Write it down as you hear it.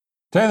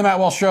Today on the Matt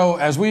Walsh Show,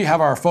 as we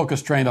have our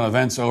focus trained on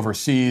events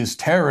overseas,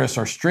 terrorists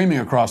are streaming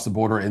across the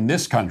border in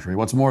this country.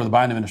 What's more, the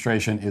Biden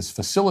administration is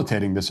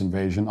facilitating this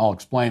invasion. I'll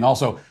explain.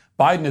 Also,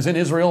 Biden is in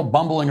Israel,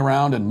 bumbling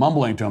around and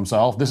mumbling to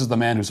himself. This is the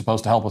man who's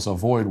supposed to help us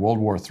avoid World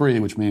War III,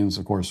 which means,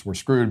 of course, we're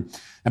screwed.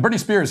 And Britney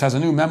Spears has a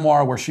new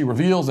memoir where she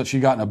reveals that she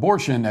got an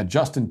abortion at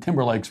Justin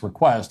Timberlake's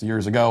request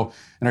years ago.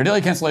 In her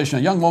daily cancellation,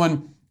 a young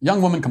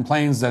woman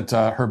complains that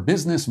her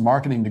business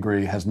marketing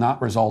degree has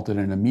not resulted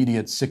in an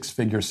immediate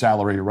six-figure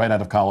salary right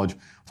out of college.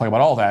 We'll talk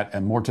about all that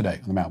and more today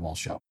on the Matt Walsh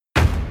Show.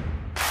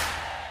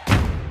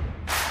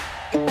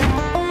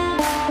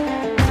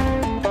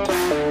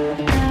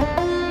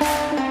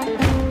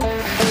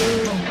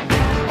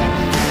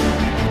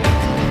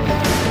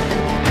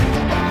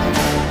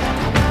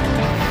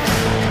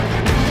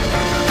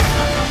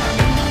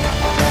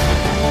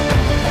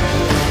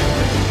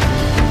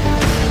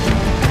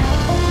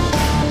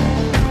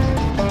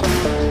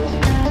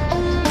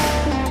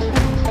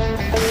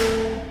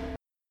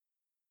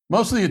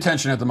 Most of the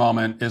attention at the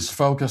moment is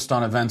focused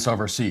on events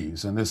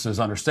overseas, and this is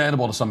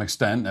understandable to some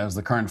extent, as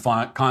the current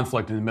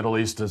conflict in the Middle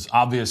East is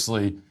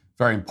obviously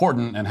very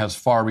important and has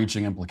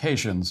far-reaching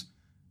implications.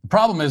 The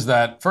problem is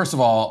that, first of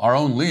all, our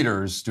own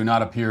leaders do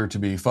not appear to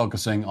be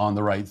focusing on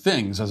the right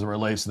things as it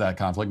relates to that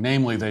conflict.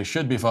 Namely, they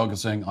should be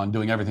focusing on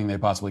doing everything they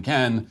possibly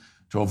can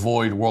to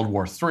avoid World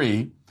War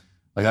III.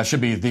 Like, that should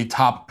be the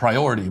top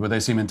priority, but they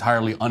seem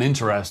entirely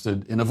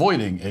uninterested in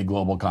avoiding a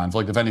global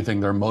conflict. If anything,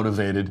 they're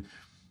motivated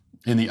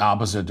in the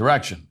opposite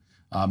direction.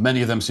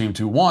 Many of them seem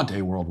to want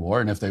a world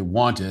war, and if they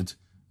want it,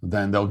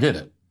 then they'll get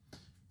it.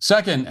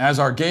 Second, as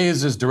our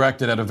gaze is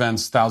directed at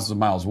events thousands of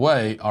miles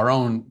away, our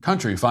own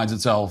country finds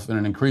itself in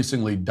an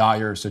increasingly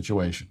dire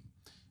situation.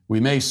 We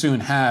may soon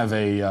have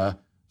a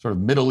sort of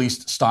Middle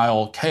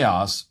East-style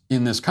chaos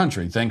in this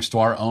country, thanks to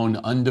our own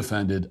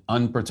undefended,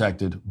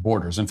 unprotected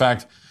borders. In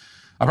fact,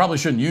 I probably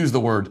shouldn't use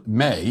the word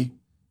may.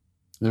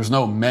 There's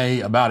no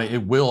may about it.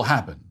 It will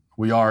happen.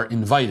 We are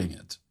inviting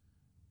it.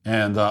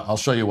 And I'll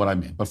show you what I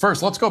mean. But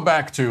first, let's go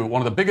back to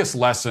one of the biggest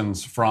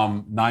lessons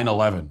from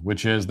 9/11,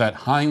 which is that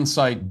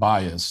hindsight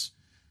bias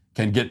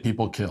can get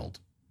people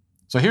killed.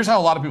 So here's how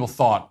a lot of people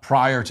thought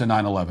prior to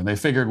 9/11. They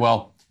figured,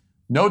 well,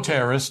 no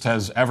terrorist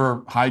has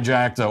ever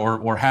hijacked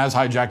or has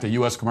hijacked a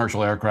U.S.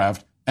 commercial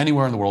aircraft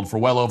anywhere in the world for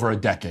well over a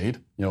decade.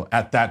 You know,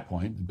 at that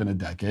point, it's been a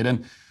decade.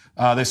 And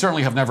they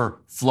certainly have never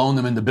flown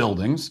them into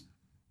buildings.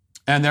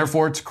 And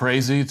therefore, it's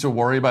crazy to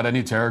worry about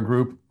any terror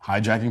group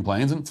hijacking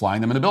planes and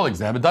flying them into buildings.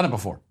 They haven't done it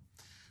before.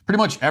 Pretty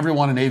much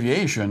everyone in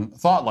aviation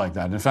thought like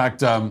that. In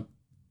fact,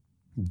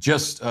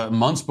 just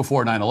months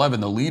before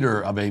 9/11, the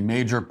leader of a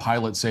major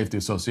pilot safety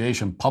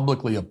association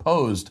publicly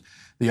opposed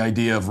the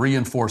idea of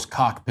reinforced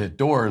cockpit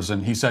doors.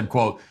 And he said,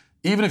 quote,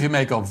 "Even if you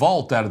make a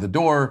vault out of the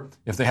door,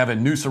 if they have a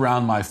noose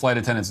around my flight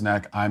attendant's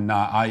neck,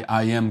 I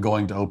am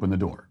going to open the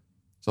door."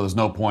 So there's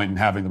no point in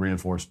having the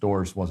reinforced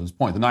doors, was his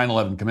point. The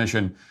 9/11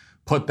 Commission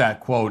put that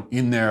quote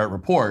in their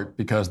report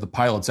because the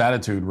pilot's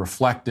attitude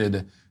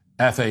reflected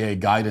FAA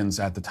guidance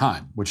at the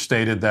time, which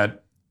stated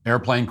that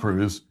airplane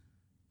crews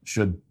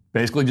should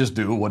basically just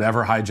do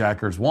whatever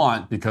hijackers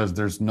want because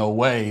there's no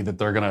way that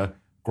they're going to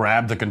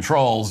grab the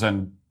controls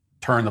and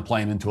turn the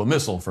plane into a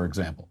missile, for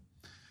example.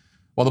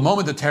 Well, the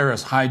moment the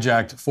terrorists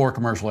hijacked 4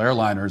 commercial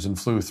airliners and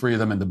flew 3 of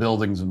them into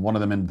buildings and 1 of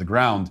them into the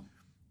ground,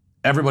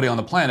 everybody on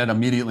the planet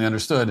immediately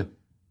understood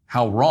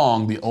how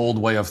wrong the old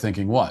way of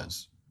thinking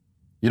was.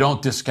 You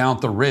don't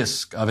discount the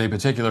risk of a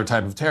particular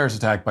type of terrorist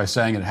attack by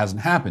saying it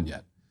hasn't happened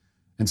yet.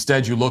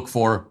 Instead, you look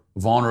for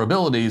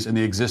vulnerabilities in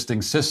the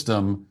existing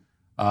system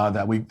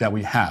that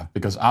we have,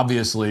 because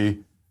obviously,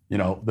 you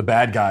know, the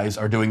bad guys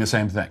are doing the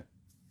same thing.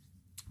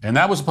 And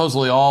that was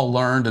supposedly all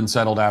learned and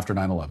settled after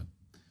 9/11.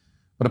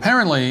 But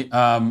apparently,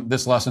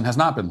 this lesson has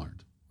not been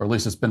learned, or at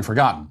least it's been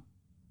forgotten,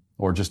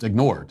 or just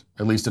ignored,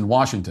 at least in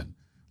Washington.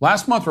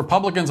 Last month,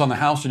 Republicans on the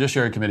House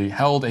Judiciary Committee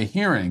held a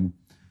hearing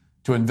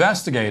to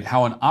investigate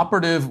how an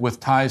operative with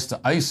ties to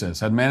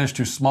ISIS had managed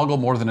to smuggle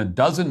more than a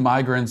dozen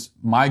migrants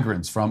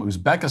from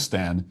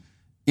Uzbekistan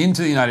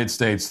into the United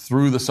States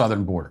through the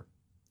southern border.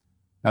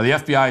 Now, the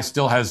FBI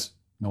still has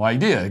no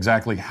idea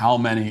exactly how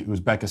many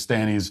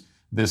Uzbekistanis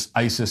this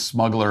ISIS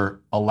smuggler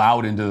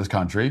allowed into this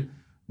country,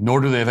 nor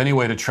do they have any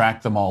way to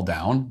track them all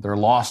down. They're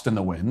lost in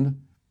the wind,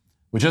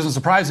 which isn't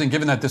surprising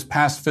given that this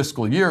past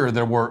fiscal year,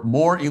 there were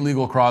more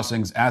illegal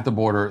crossings at the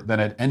border than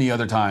at any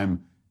other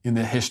time in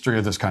the history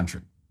of this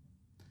country.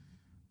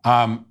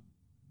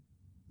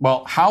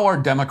 Well, how are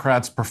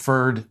Democrats'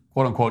 preferred,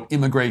 quote-unquote,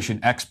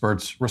 immigration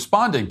experts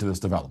responding to this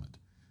development?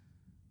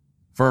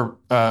 For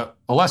a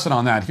lesson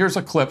on that, here's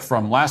a clip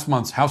from last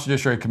month's House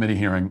Judiciary Committee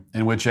hearing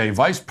in which a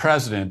vice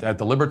president at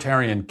the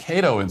Libertarian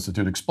Cato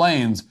Institute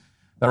explains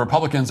that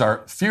Republicans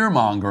are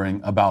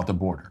fear-mongering about the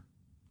border.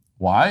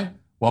 Why?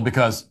 Well,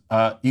 because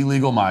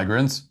illegal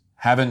migrants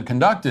haven't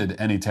conducted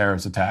any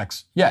terrorist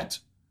attacks yet.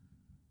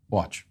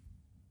 Watch.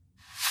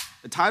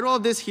 The title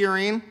of this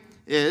hearing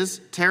is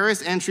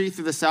Terrorist Entry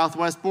Through the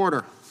Southwest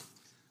Border.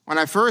 When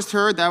I first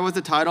heard that was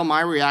the title, my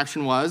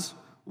reaction was,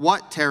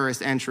 what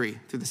terrorist entry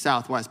through the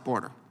Southwest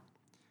border?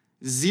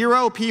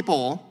 0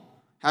 people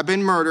have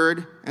been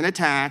murdered in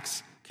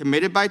attacks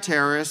committed by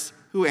terrorists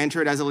who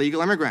entered as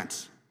illegal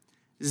immigrants.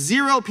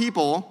 0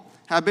 people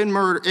have been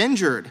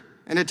injured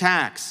in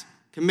attacks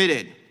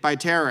committed by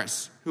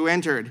terrorists who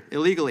entered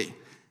illegally.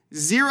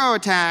 0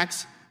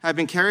 attacks have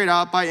been carried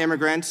out by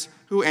immigrants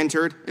who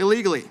entered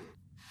illegally.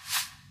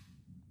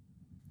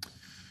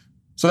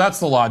 So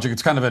that's the logic.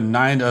 It's kind of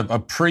a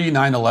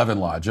pre-9/11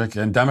 logic,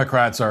 and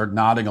Democrats are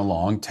nodding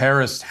along.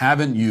 Terrorists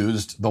haven't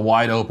used the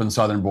wide-open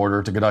southern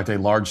border to conduct a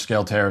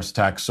large-scale terrorist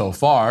attack so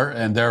far,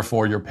 and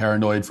therefore you're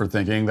paranoid for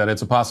thinking that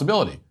it's a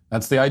possibility.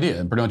 That's the idea.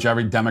 And pretty much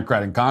every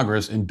Democrat in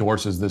Congress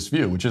endorses this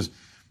view, which is,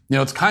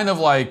 it's kind of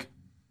like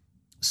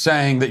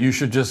saying that you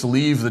should just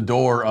leave the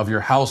door of your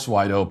house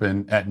wide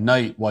open at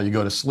night while you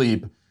go to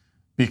sleep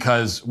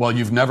because, well,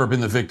 you've never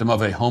been the victim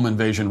of a home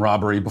invasion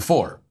robbery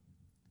before.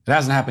 It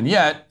hasn't happened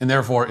yet, and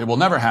therefore it will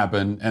never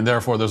happen, and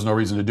therefore there's no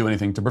reason to do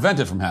anything to prevent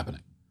it from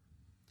happening.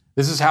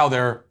 This is how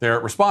they're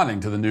responding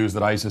to the news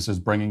that ISIS is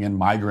bringing in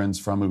migrants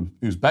from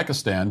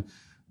Uzbekistan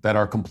that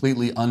are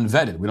completely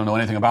unvetted. We don't know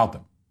anything about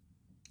them.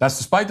 That's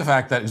despite the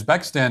fact that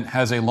Uzbekistan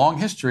has a long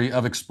history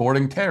of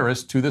exporting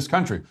terrorists to this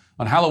country.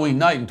 On Halloween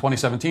night in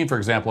 2017, for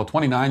example, a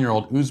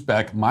 29-year-old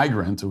Uzbek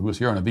migrant who was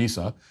here on a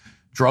visa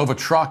drove a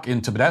truck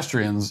into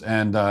pedestrians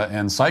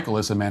and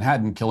cyclists in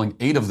Manhattan, killing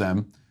 8 of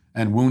them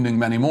and wounding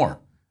many more.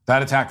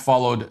 That attack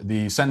followed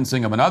the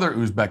sentencing of another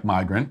Uzbek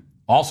migrant,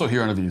 also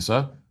here on a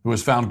visa, who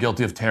was found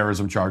guilty of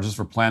terrorism charges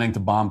for planning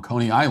to bomb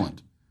Coney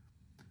Island.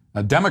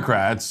 Now,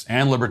 Democrats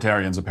and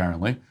libertarians,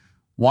 apparently,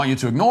 want you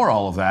to ignore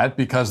all of that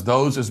because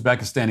those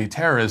Uzbekistani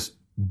terrorists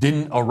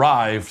didn't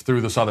arrive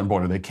through the southern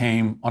border. They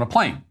came on a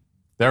plane.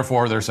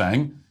 Therefore, they're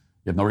saying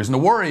you have no reason to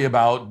worry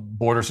about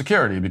border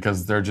security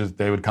because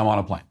they would come on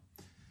a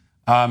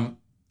plane.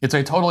 It's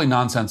a totally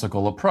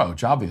nonsensical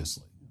approach,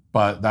 obviously,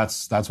 but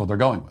that's what they're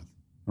going with.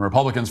 And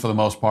Republicans, for the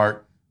most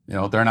part,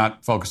 they're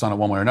not focused on it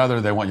one way or another.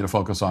 They want you to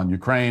focus on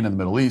Ukraine and the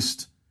Middle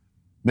East.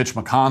 Mitch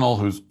McConnell,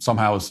 who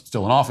somehow is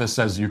still in office,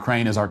 says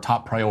Ukraine is our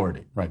top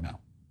priority right now.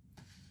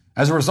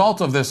 As a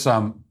result of this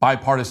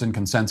bipartisan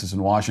consensus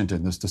in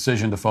Washington, this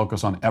decision to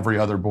focus on every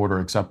other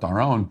border except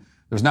our own,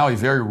 there's now a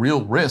very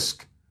real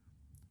risk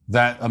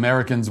that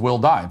Americans will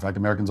die. In fact,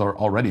 Americans are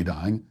already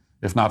dying,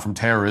 if not from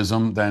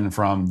terrorism, then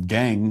from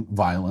gang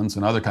violence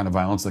and other kind of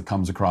violence that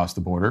comes across the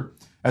border.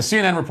 As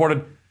CNN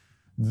reported,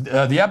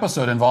 the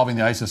episode involving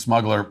the ISIS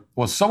smuggler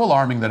was so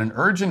alarming that an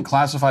urgent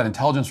classified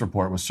intelligence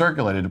report was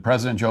circulated to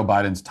President Joe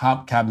Biden's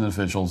top cabinet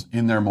officials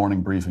in their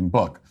morning briefing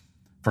book.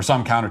 For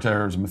some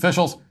counterterrorism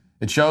officials,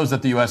 it shows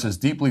that the U.S. is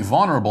deeply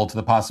vulnerable to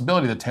the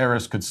possibility that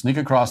terrorists could sneak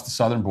across the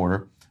southern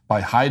border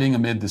by hiding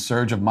amid the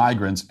surge of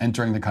migrants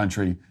entering the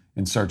country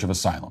in search of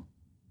asylum.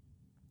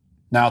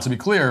 Now, to be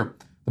clear,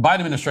 the Biden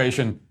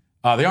administration,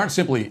 they aren't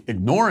simply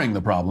ignoring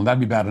the problem. That'd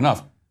be bad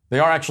enough. They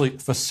are actually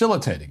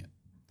facilitating it.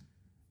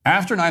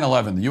 After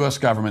 9/11, the U.S.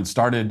 government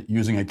started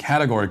using a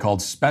category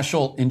called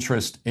special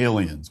interest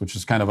aliens, which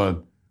is kind of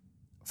a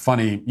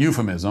funny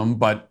euphemism,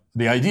 but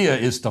the idea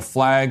is to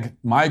flag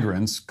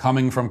migrants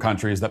coming from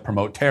countries that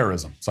promote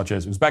terrorism, such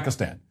as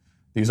Uzbekistan.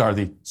 These are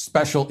the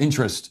special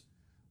interest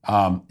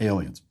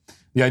aliens.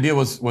 The idea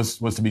was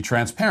to be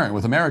transparent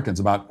with Americans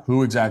about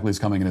who exactly is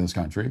coming into this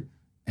country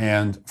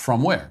and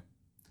from where.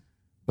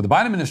 But the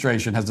Biden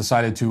administration has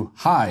decided to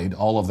hide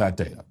all of that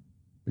data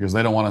because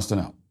they don't want us to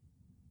know.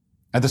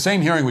 At the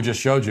same hearing we just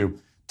showed you,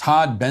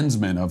 Todd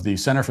Bensman of the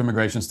Center for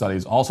Immigration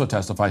Studies also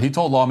testified. He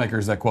told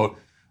lawmakers that, quote,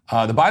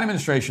 the Biden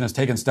administration has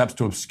taken steps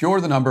to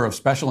obscure the number of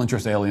special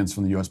interest aliens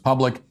from the U.S.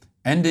 public,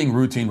 ending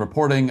routine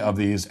reporting of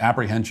these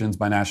apprehensions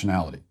by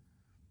nationality.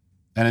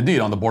 And indeed,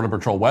 on the Border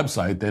Patrol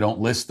website, they don't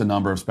list the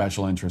number of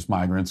special interest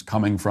migrants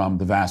coming from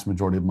the vast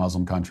majority of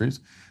Muslim countries.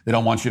 They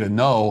don't want you to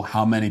know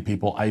how many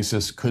people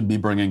ISIS could be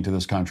bringing to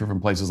this country from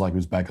places like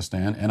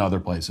Uzbekistan and other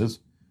places.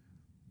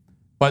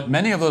 But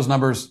many of those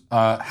numbers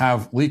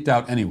have leaked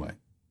out anyway,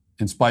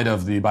 in spite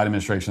of the Biden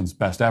administration's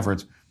best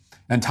efforts.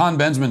 And Todd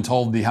Bensman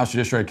told the House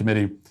Judiciary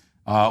Committee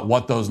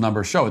what those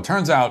numbers show. It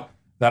turns out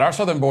that our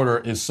southern border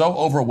is so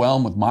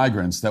overwhelmed with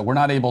migrants that we're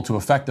not able to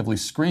effectively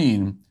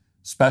screen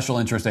special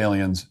interest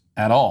aliens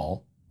at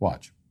all.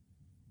 Watch.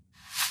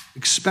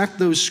 Expect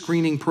those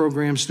screening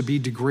programs to be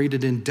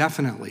degraded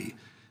indefinitely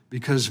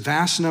because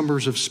vast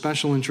numbers of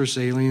special interest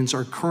aliens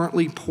are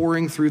currently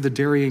pouring through the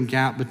Darien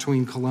Gap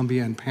between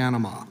Colombia and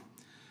Panama.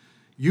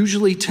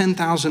 Usually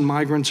 10,000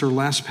 migrants or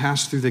less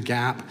pass through the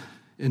gap.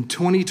 In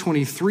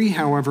 2023,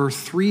 however,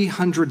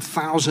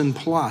 300,000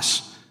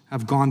 plus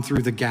have gone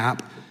through the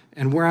gap.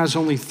 And whereas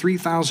only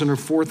 3,000 or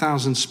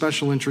 4,000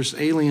 special interest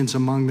aliens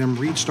among them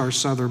reached our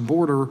southern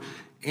border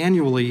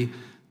annually,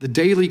 the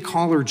Daily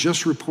Caller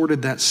just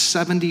reported that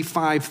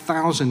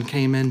 75,000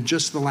 came in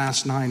just the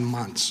last 9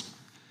 months.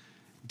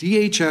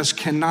 DHS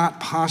cannot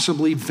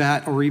possibly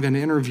vet or even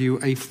interview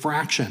a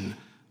fraction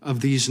of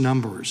these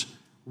numbers,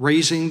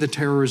 raising the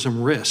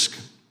terrorism risk.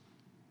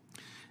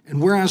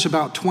 And whereas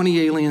about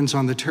 20 aliens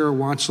on the terror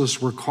watch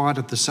list were caught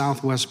at the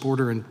southwest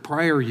border in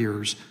prior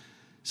years,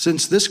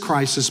 since this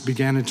crisis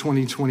began in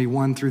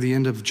 2021 through the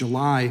end of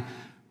July,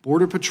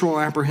 Border Patrol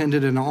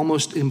apprehended an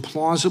almost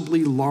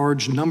implausibly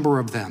large number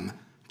of them,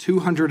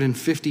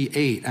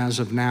 258 as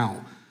of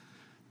now.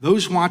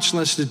 Those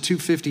watch-listed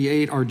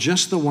 258 are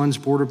just the ones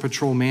Border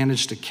Patrol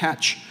managed to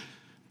catch.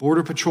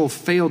 Border Patrol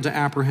failed to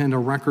apprehend a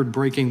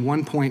record-breaking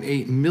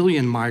 1.8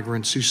 million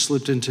migrants who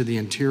slipped into the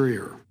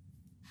interior.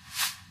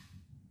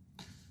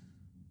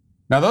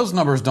 Now, those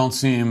numbers don't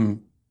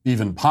seem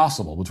even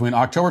possible. Between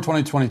October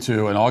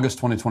 2022 and August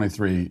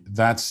 2023,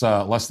 that's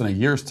less than a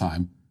year's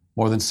time,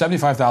 more than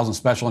 75,000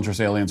 special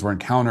interest aliens were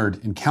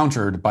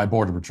encountered by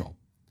Border Patrol.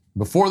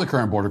 Before the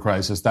current border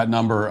crisis, that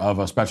number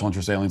of special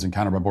interest aliens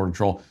encountered by Border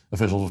Patrol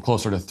officials was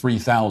closer to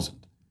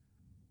 3,000.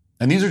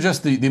 And these are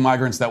just the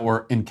migrants that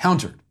were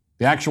encountered.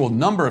 The actual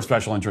number of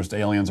special interest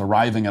aliens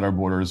arriving at our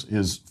borders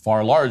is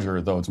far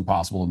larger, though it's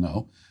impossible to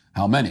know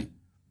how many.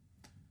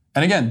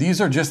 And again,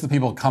 these are just the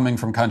people coming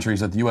from countries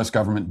that the U.S.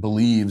 government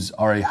believes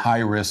are a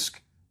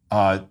high-risk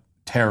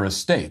terrorist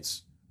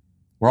states.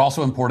 We're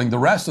also importing the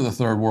rest of the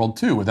third world,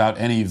 too, without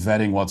any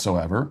vetting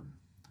whatsoever.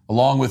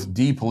 Along with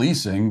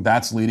depolicing,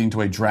 that's leading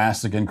to a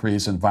drastic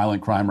increase in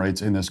violent crime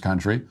rates in this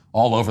country,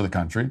 all over the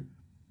country.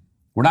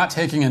 We're not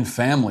taking in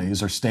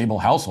families or stable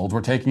households. We're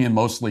taking in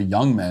mostly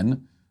young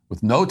men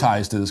with no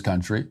ties to this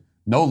country,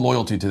 no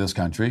loyalty to this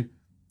country,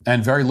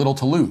 and very little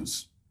to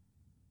lose.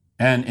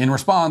 And in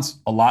response,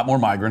 a lot more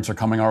migrants are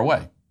coming our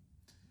way.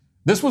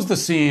 This was the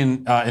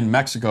scene in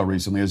Mexico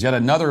recently, as yet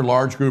another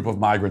large group of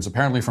migrants,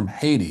 apparently from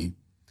Haiti,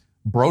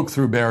 broke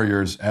through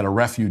barriers at a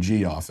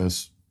refugee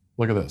office.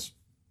 Look at this.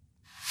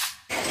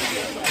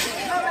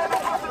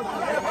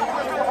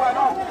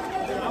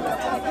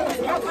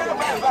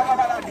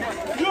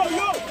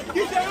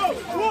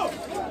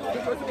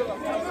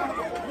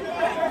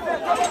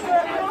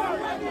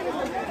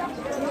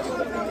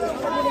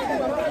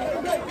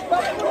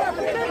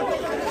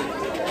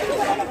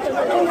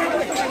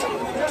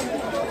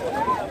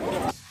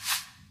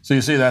 So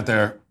you see that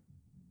there,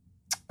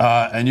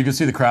 and you can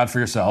see the crowd for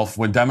yourself.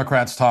 When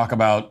Democrats talk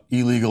about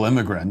illegal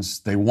immigrants,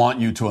 they want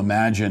you to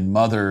imagine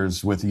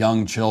mothers with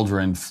young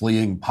children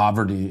fleeing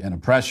poverty and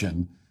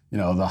oppression,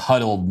 the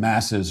huddled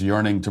masses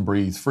yearning to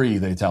breathe free,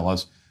 they tell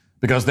us,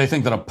 because they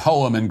think that a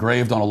poem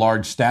engraved on a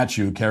large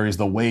statue carries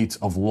the weight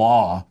of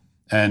law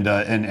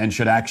and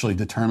should actually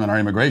determine our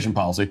immigration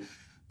policy.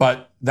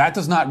 But that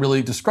does not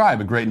really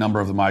describe a great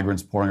number of the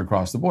migrants pouring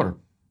across the border.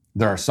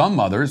 There are some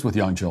mothers with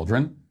young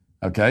children,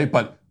 okay,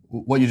 but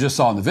what you just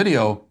saw in the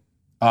video,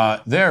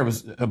 there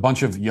was a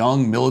bunch of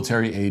young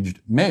military-aged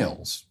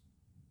males.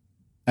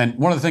 And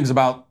one of the things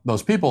about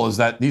those people is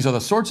that these are the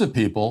sorts of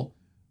people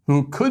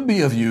who could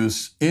be of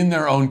use in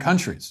their own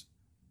countries.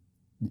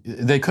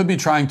 They could be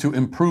trying to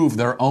improve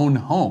their own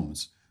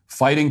homes,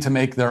 fighting to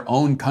make their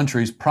own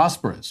countries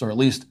prosperous, or at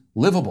least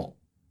livable.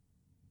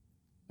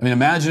 I mean,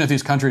 imagine if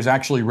these countries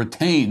actually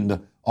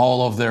retained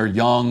all of their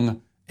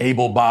young,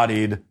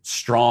 able-bodied,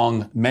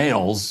 strong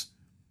males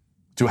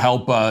to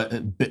help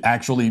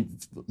actually,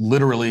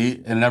 literally,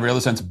 and in every other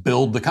sense,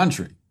 build the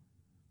country.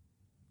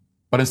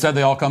 But instead,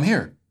 they all come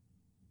here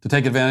to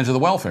take advantage of the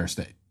welfare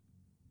state.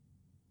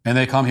 And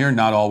they come here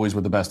not always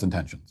with the best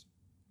intentions.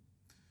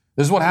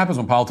 This is what happens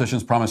when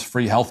politicians promise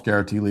free health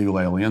care to illegal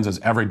aliens, as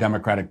every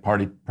Democratic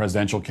Party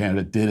presidential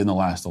candidate did in the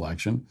last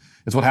election.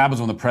 It's what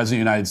happens when the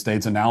President of the United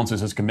States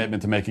announces his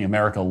commitment to making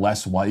America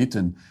less white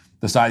and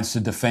decides to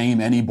defame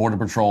any Border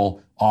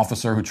Patrol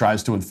officer who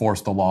tries to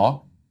enforce the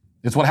law.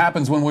 It's what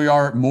happens when we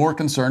are more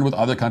concerned with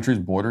other countries'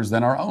 borders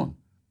than our own.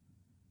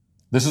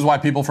 This is why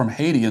people from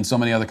Haiti and so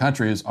many other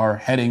countries are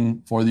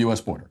heading for the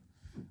U.S. border,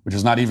 which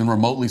is not even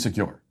remotely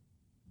secure.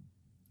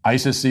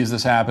 ISIS sees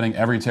this happening.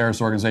 Every terrorist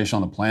organization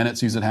on the planet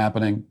sees it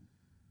happening.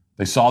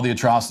 They saw the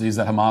atrocities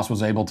that Hamas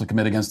was able to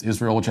commit against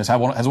Israel, which has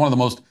one of the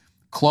most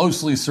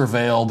closely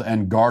surveilled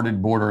and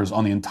guarded borders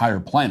on the entire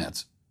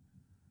planet.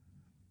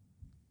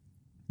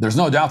 There's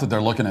no doubt that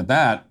they're looking at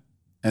that,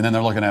 and then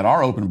they're looking at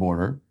our open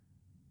border,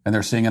 and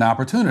they're seeing an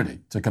opportunity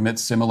to commit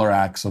similar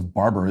acts of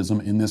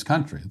barbarism in this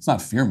country. It's not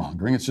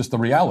fear-mongering, it's just the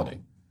reality.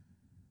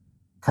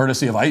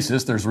 Courtesy of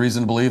ISIS, there's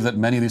reason to believe that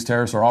many of these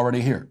terrorists are already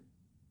here.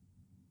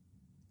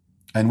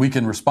 And we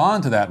can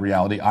respond to that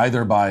reality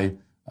either by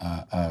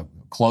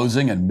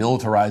closing and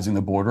militarizing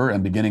the border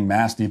and beginning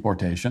mass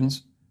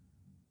deportations,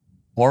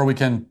 or we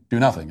can do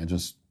nothing and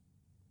just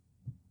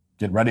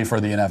get ready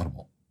for the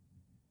inevitable.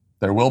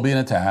 There will be an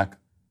attack.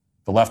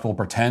 The left will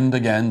pretend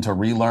again to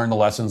relearn the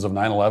lessons of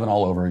 9/11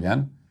 all over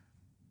again.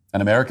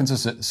 And American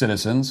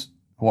citizens,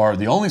 who are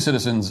the only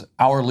citizens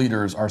our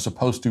leaders are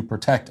supposed to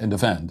protect and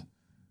defend,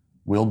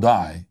 will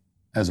die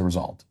as a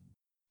result.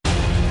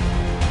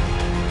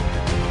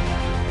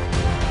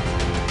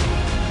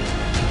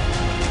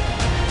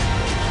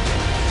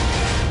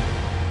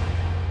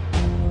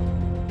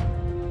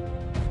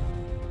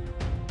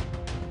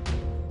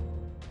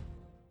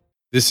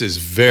 This is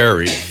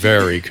very,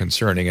 very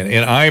concerning.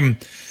 And I'm,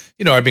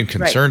 I've been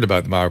concerned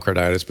about the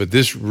myocarditis, but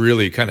this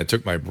really kind of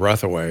took my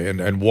breath away.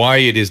 And why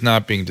it is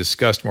not being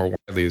discussed more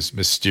widely is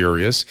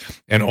mysterious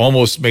and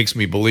almost makes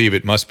me believe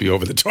it must be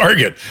over the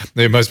target.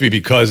 It must be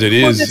because it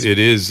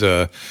is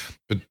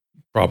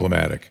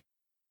problematic.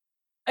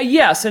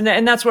 Yes, and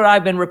that's what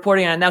I've been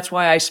reporting on. And that's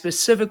why I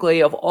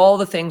specifically, of all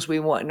the things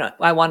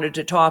I wanted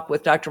to talk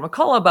with Dr.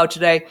 McCullough about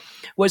today,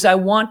 was I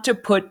want to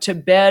put to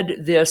bed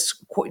this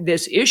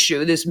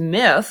issue, this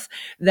myth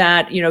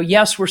that,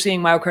 yes, we're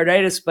seeing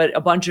myocarditis, but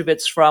a bunch of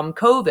it's from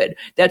COVID.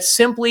 That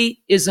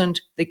simply isn't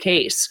the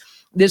case.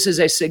 This is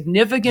a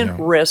significant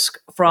risk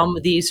from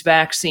these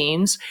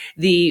vaccines.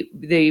 The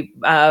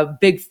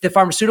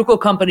pharmaceutical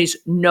companies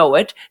know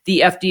it.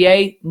 The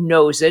FDA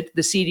knows it.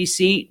 The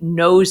CDC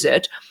knows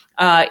it.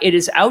 It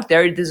is out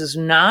there. This is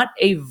not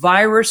a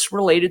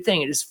virus-related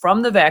thing. It is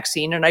from the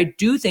vaccine, and I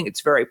do think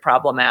it's very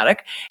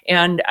problematic.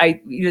 And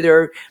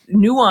there are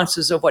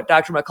nuances of what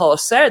Dr. McCullough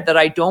said that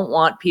I don't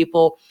want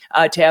people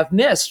to have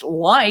missed,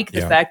 like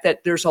the fact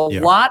that there's a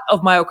lot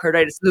of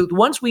myocarditis. The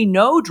ones we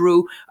know,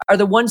 Drew, are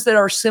the ones that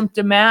are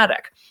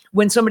symptomatic.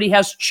 When somebody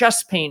has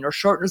chest pain or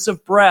shortness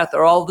of breath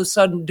or all of a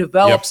sudden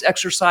develops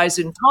exercise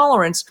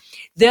intolerance,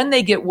 then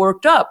they get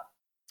worked up.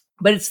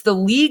 But it's the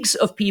leagues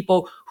of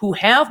people who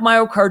have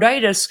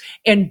myocarditis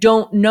and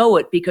don't know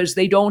it because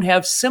they don't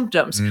have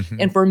symptoms. Mm-hmm.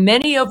 And for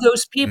many of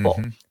those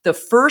people, the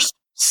first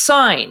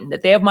sign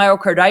that they have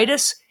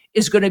myocarditis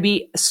is going to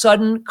be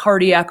sudden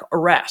cardiac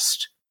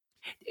arrest.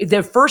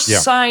 The first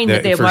sign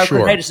that they have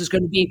myocarditis is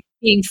going to be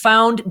being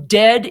found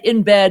dead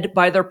in bed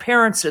by their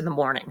parents in the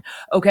morning.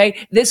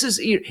 Okay. That's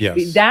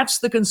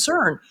the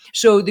concern.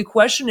 So the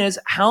question is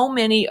how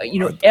many,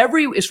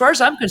 as far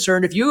as I'm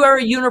concerned, if you are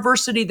a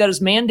university that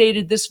has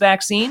mandated this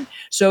vaccine,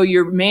 so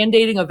you're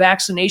mandating a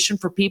vaccination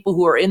for people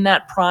who are in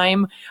that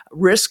prime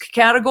risk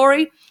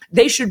category,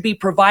 they should be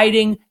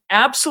providing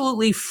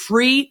absolutely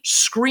free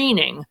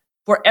screening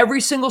for every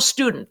single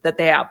student that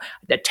they have,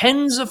 the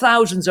tens of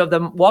thousands of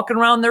them walking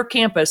around their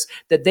campus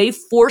that they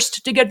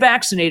forced to get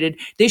vaccinated.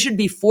 They should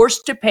be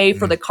forced to pay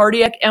for the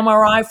cardiac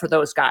MRI for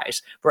those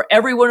guys, for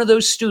every one of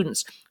those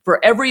students, for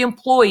every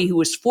employee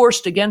who is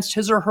forced against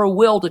his or her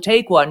will to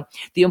take one.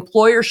 The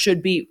employer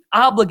should be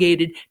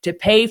obligated to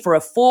pay for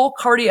a full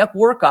cardiac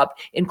workup,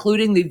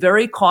 including the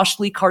very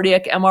costly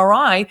cardiac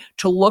MRI,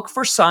 to look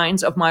for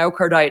signs of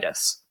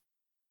myocarditis.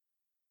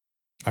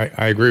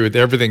 I agree with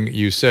everything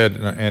you said.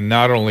 And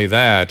not only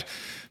that,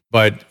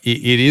 but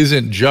it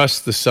isn't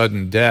just the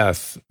sudden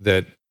death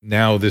that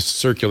now this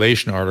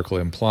circulation article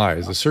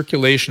implies. The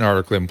circulation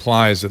article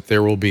implies that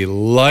there will be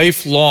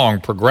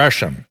lifelong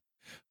progression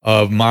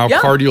of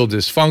myocardial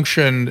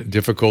dysfunction,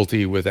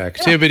 difficulty with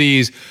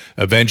activities,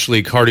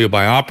 eventually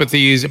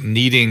cardiomyopathies,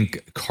 needing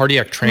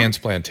cardiac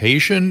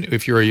transplantation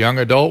if you're a young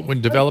adult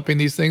when developing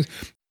these things.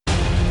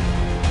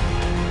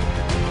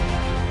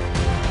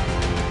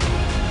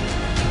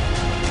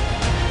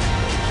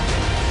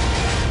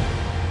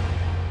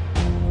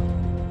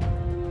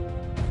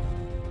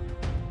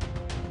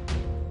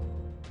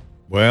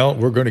 Well,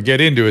 we're going to get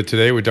into it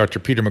today with Dr.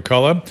 Peter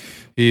McCullough.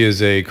 He is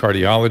a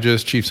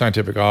cardiologist, chief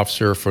scientific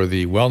officer for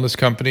the Wellness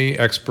Company,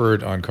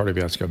 expert on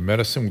cardiovascular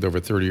medicine with over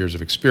 30 years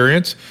of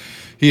experience.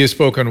 He has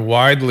spoken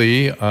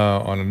widely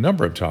on a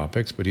number of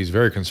topics, but he's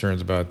very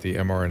concerned about the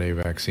mRNA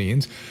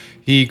vaccines.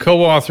 He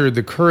co-authored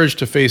The Courage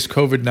to Face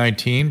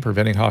COVID-19,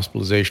 Preventing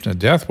Hospitalization and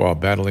Death While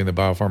Battling the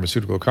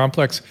Biopharmaceutical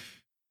Complex.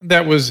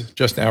 That was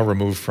just now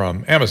removed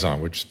from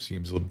Amazon, which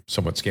seems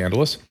somewhat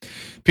scandalous.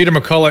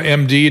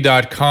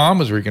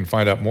 PeterMcCulloughMD.com is where you can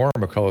find out more.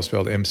 McCullough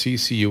spelled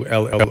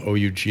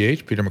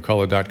McCullough,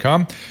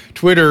 PeterMcCullough.com.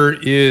 Twitter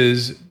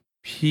is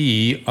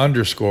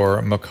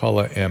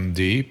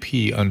P_McCulloughMD,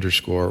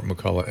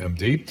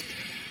 P_McCulloughMD.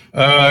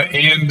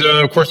 And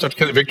of course, Dr.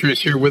 Kelly Victory is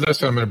here with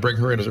us. I'm going to bring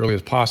her in as early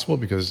as possible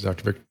because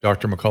Dr.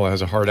 McCullough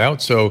has a hard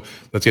out. So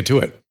let's get to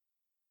it.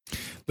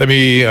 Let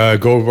me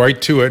go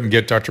right to it and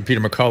get Dr. Peter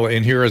McCullough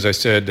in here. As I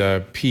said,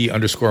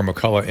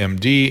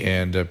 P_McCulloughMD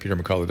and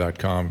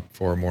PeterMcCullough.com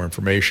for more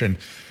information.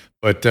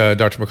 But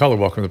Dr. McCullough,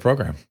 welcome to the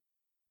program.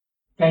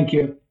 Thank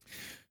you.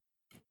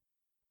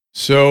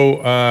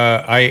 So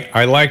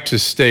I like to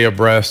stay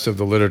abreast of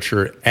the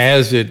literature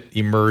as it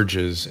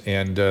emerges.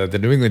 And the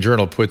New England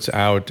Journal puts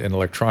out an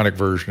electronic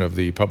version of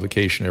the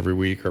publication every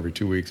week or every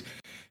 2 weeks.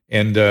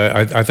 And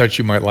I thought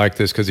you might like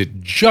this because it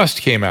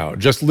just came out,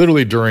 just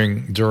literally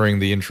during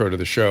the intro to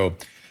the show.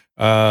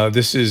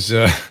 This is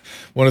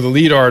one of the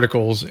lead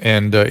articles,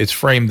 and it's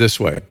framed this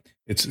way.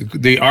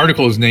 The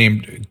article is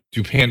named,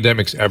 "Do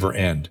Pandemics Ever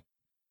End?"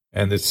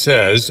 And it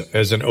says,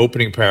 as an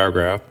opening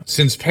paragraph,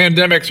 since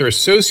pandemics are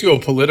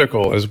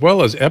socio-political as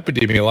well as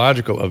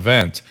epidemiological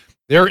events,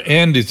 their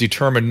end is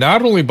determined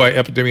not only by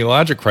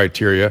epidemiologic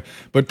criteria,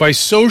 but by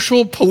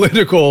social,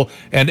 political,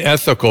 and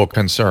ethical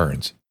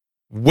concerns.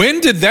 When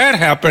did that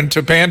happen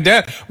to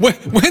pandemic?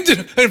 When did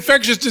an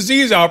infectious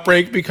disease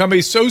outbreak become a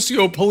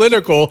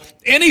socio-political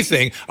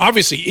anything?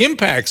 Obviously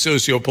impacts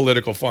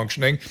socio-political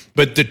functioning,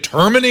 but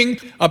determining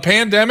a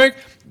pandemic?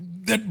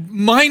 That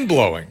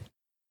mind-blowing.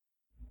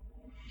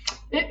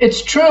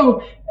 It's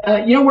true.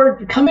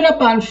 We're coming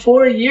up on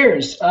 4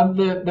 years of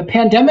the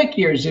pandemic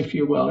years, if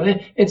you will.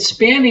 It's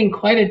spanning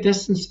quite a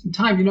distance in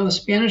time. The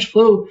Spanish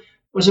flu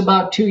was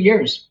about 2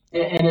 years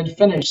and it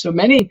finished. So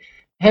many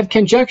have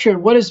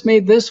conjectured what has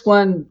made this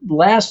one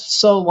last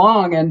so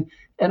long. And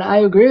and I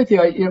agree with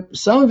you.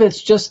 Some of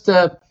it's just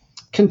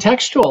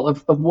contextual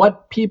of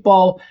what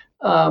people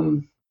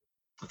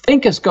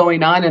think is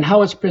going on and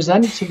how it's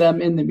presented to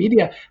them in the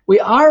media. We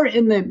are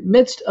in the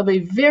midst of a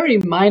very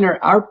minor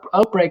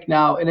outbreak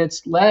now, and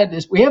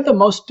we have the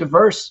most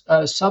diverse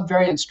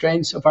subvariant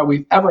strains so far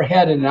we've ever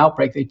had in an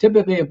outbreak. They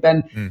typically have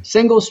been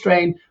single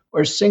strain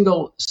or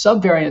single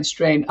subvariant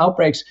strain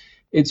outbreaks.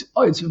 It's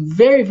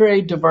very,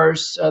 very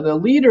diverse. The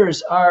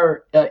leaders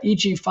are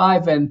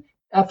EG5 and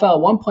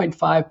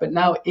FL1.5, but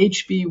now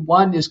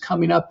HV1 is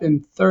coming up in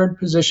third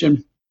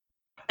position.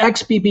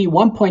 XBB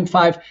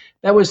 1.5,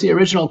 that was the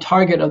original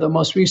target of the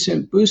most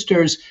recent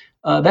boosters.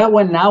 That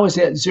one now is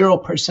at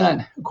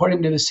 0%,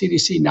 according to the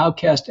CDC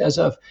nowcast as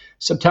of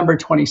September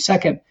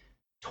 22nd,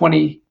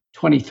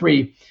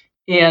 2023.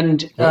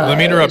 And let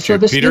me interrupt you,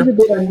 Peter. I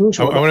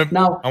want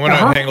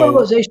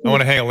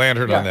to hang a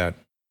lantern on that.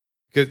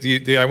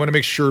 Because I want to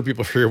make sure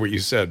people hear what you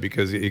said,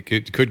 because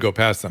it could go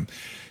past them.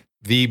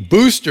 The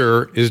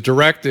booster is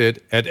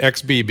directed at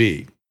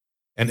XBB,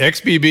 and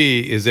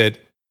XBB is at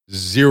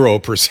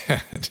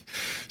 0%.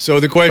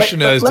 So the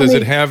question is, does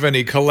it have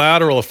any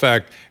collateral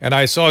effect? And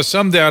I saw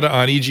some data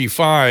on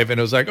EG5, and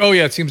it was like, oh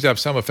yeah, it seems to have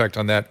some effect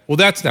on that. Well,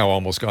 that's now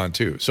almost gone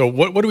too. So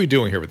what are we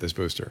doing here with this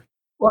booster?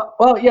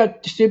 Well, yeah,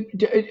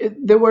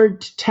 there were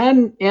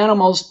 10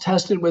 animals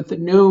tested with the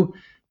new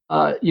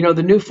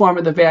form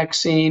of the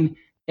vaccine,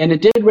 and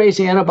it did raise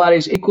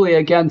antibodies equally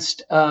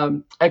against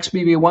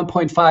XBB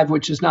 1.5,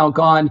 which is now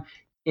gone,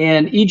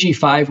 and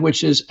EG5,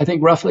 which is, I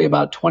think, roughly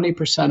about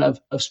 20%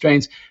 of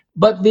strains.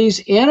 But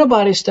these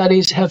antibody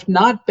studies have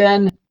not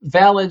been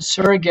valid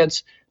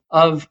surrogates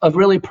of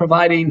really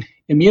providing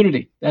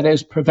immunity, that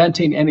is,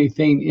 preventing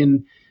anything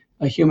in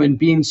a human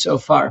being so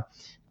far.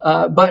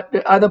 But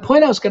the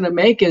point I was going to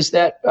make is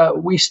that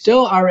we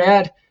still are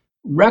at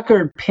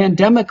record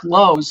pandemic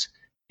lows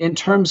in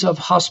terms of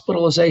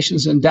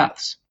hospitalizations and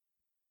deaths.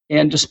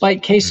 And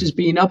despite cases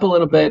being up a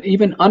little bit,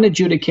 even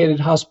unadjudicated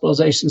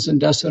hospitalizations and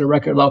deaths at a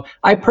record low.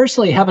 I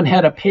personally haven't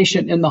had a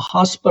patient in the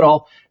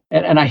hospital,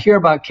 and I hear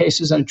about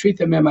cases and I treat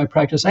them in my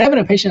practice. I haven't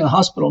had a patient in the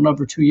hospital in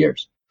over 2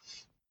 years.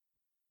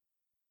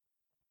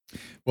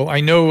 Well,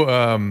 I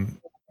know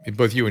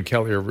both you and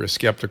Kelly are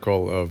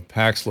skeptical of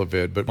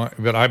Paxlovid,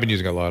 but I've been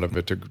using a lot of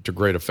it to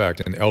great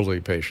effect in elderly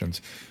patients,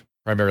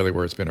 primarily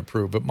where it's been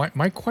approved. But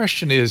my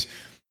question is,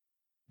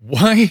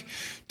 why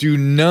do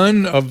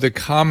none of the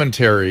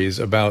commentaries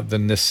about the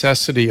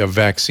necessity of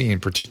vaccine,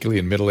 particularly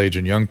in middle-aged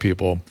and young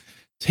people,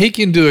 take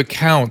into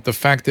account the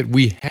fact that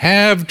we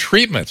have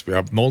treatments? We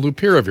have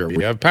molnupiravir,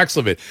 we have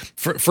Paxlovid.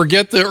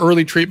 Forget the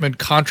early treatment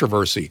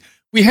controversy.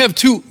 We have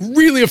two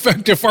really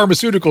effective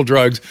pharmaceutical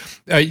drugs.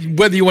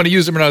 Whether you want to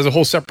use them or not is a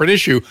whole separate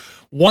issue.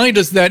 Why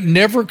does that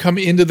never come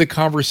into the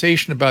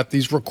conversation about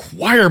these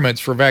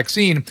requirements for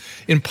vaccine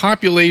in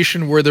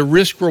population where the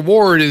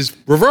risk-reward is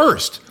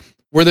reversed,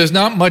 where there's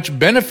not much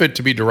benefit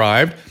to be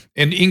derived,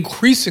 and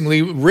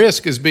increasingly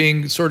risk is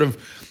being sort of,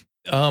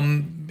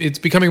 it's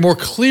becoming more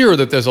clear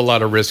that there's a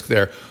lot of risk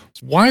there.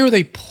 Why are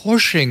they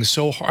pushing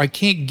so hard? I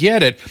can't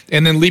get it,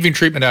 and then leaving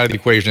treatment out of the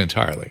equation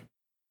entirely.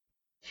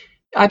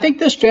 I think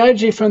the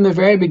strategy from the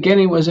very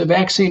beginning was a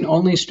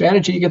vaccine-only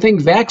strategy. You can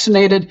think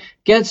vaccinated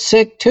get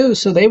sick too,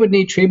 so they would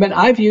need treatment.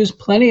 I've used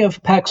plenty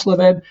of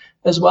Paxlovid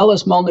as well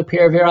as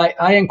molnupiravir.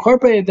 I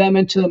incorporated them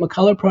into the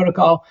McCullough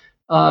protocol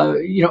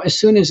as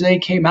soon as they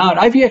came out.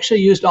 I've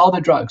actually used all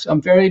the drugs.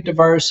 I'm very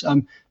diverse.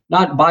 I'm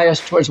not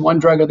biased towards one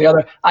drug or the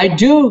other. I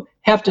do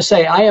have to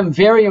say I am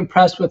very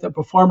impressed with the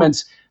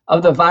performance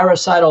of the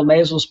virucidal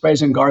nasal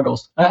sprays and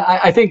gargles.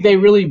 I think they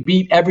really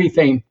beat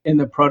everything in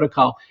the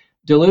protocol.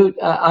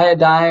 Dilute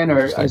iodine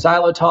or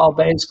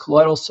xylitol-based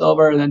colloidal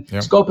silver, and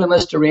then scope and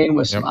Listerine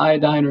with some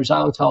iodine or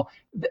xylitol.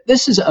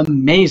 This is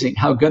amazing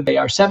how good they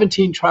are.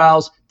 17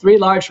 trials, 3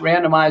 large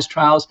randomized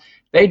trials.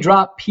 They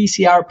drop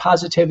PCR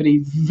positivity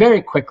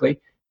very quickly.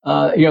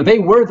 They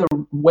were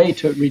the way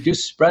to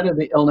reduce spread of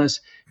the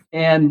illness.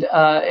 And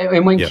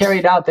when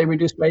carried out, they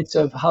reduced rates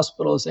of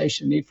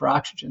hospitalization, need for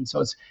oxygen.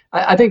 So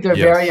I think they're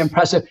very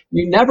impressive.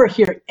 You never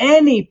hear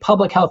any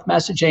public health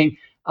messaging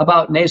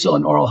about nasal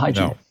and oral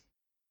hygiene.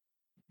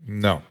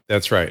 No,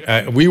 that's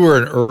right. We were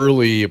an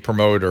early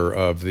promoter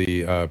of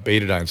the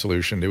betadine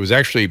solution. It was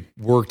actually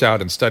worked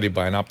out and studied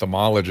by an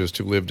ophthalmologist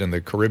who lived in the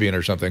Caribbean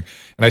or something.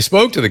 And I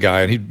spoke to the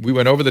guy, and we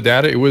went over the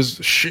data. He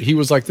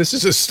was like, "This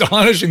is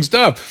astonishing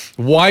stuff.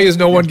 Why is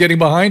no one getting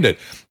behind it?"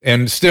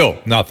 And still,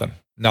 nothing.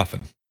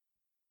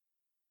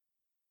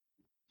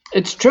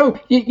 It's true.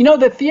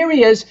 The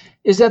theory is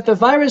that the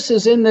virus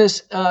is in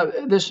this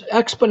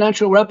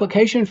exponential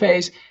replication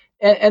phase.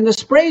 And the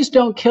sprays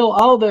don't kill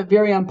all the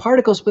virion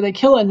particles, but they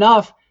kill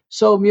enough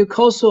so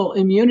mucosal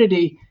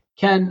immunity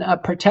can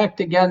protect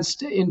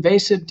against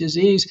invasive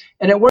disease.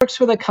 And it works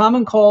for the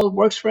common cold,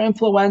 works for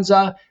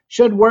influenza,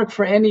 should work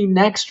for any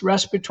next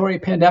respiratory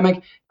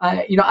pandemic.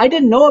 I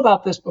didn't know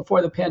about this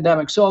before the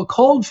pandemic. So a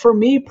cold for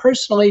me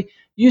personally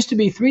used to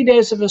be 3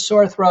 days of a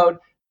sore throat,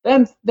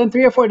 then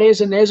 3 or 4 days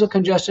of nasal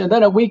congestion, and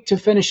then a week to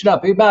finish it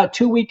up. About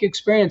a 2-week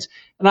experience.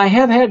 And I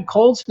have had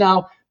colds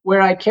now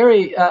where I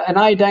carry an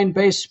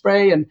iodine-based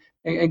spray and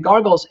and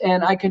gargles.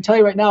 And I can tell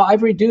you right now,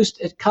 I've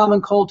reduced a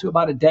common cold to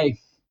about a day.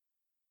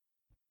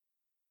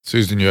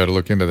 Susan, you had to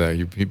look into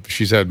that.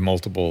 She's had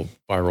multiple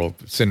viral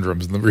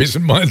syndromes in the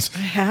recent months. I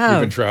have.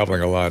 You've been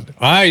traveling a lot.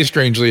 I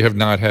strangely have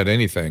not had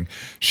anything.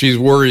 She's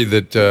worried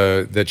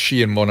that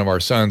she and one of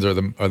our sons are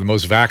the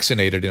most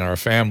vaccinated in our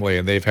family,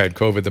 and they've had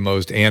COVID the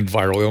most and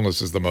viral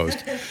illnesses the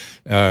most.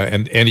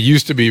 And it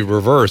used to be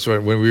reversed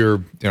when we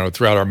were,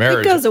 throughout our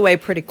marriage. It goes away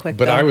pretty quick.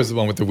 But though. I was the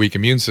one with the weak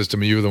immune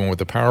system, and you were the one with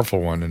the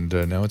powerful one,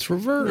 and now it's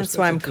reversed. That's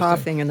why I'm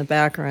coughing in the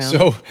background.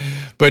 So,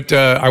 but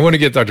I want to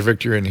get Dr.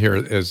 Victory in here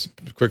as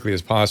quickly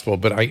as possible.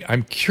 But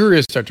I'm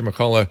curious, Dr.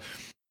 McCullough.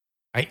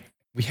 I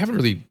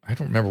don't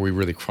remember we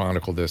really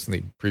chronicled this in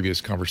the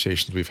previous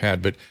conversations we've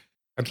had, but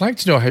I'd like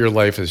to know how your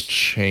life has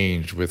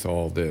changed with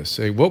all this.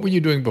 What were you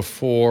doing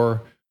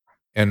before?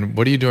 And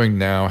what are you doing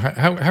now?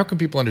 How can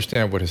people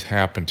understand what has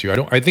happened to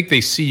you? I think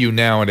they see you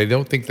now, and I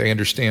don't think they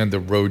understand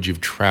the road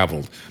you've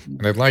traveled.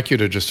 And I'd like you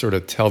to just sort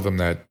of tell them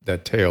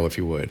that tale, if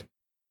you would.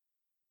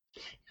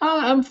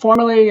 I'm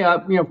formerly,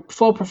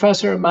 full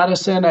professor of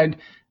medicine. I'd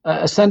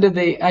ascended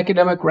the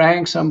academic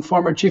ranks. I'm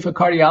former chief of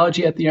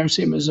cardiology at the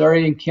University of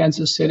Missouri in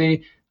Kansas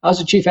City. I was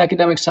the chief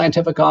academic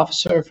scientific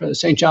officer for the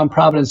St. John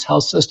Providence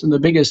Health System, the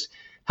biggest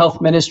health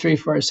ministry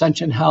for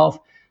Ascension Health.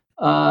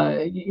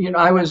 I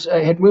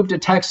had moved to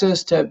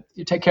Texas to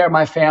take care of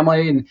my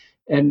family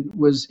and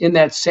was in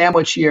that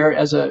sandwich year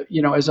as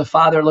a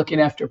father looking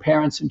after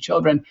parents and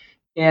children.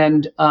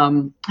 And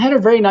I had a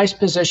very nice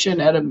position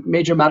at a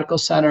major medical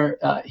center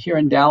here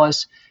in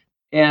Dallas.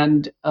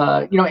 And,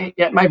 when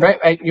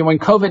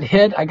COVID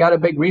hit, I got a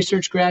big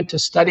research grant to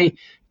study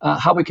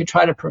how we could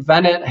try to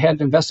prevent it. I had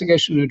an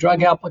investigation of a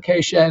drug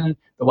application.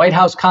 The White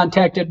House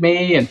contacted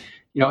me and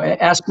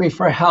asked me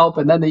for help,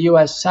 and then the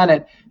U.S.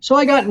 Senate. So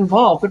I got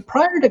involved. But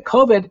prior to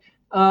COVID,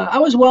 I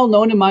was well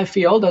known in my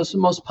field. I was the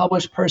most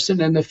published person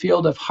in the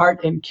field of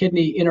heart and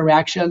kidney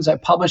interactions. I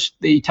published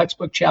the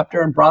textbook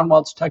chapter in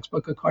Braunwald's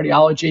textbook of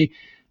cardiology.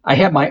 I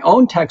had my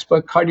own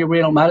textbook,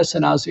 Cardiorenal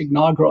Medicine. I was the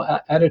inaugural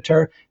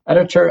editor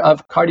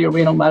of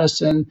Cardiorenal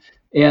Medicine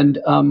and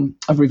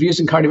of Reviews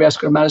in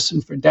Cardiovascular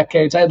Medicine for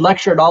decades. I had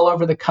lectured all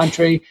over the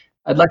country.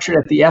 I'd lectured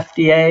at the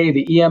FDA,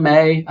 the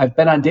EMA. I've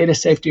been on data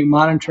safety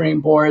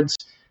monitoring boards,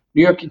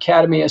 New York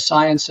Academy of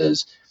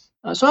Sciences.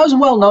 So I was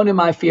well known in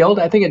my field.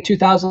 I think in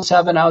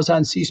 2007, I was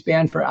on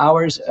C-SPAN for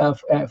hours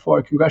for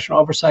a congressional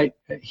oversight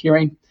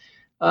hearing.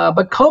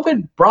 But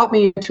COVID brought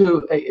me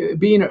to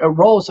being a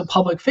role as a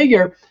public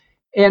figure.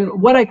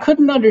 And what I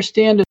couldn't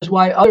understand is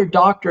why other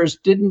doctors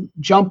didn't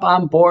jump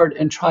on board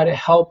and try to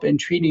help in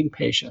treating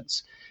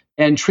patients.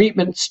 And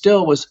treatment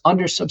still was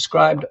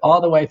undersubscribed all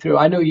the way through.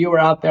 I know you were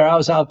out there, I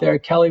was out there,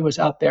 Kelly was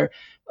out there,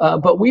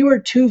 but we were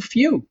too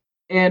few.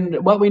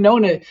 And what we know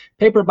in a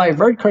paper by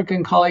Verdkirk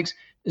and colleagues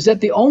is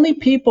that the only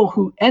people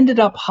who ended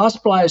up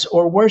hospitalized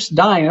or worse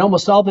dying, and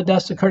almost all the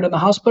deaths occurred in the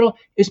hospital,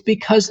 is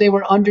because they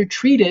were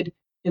undertreated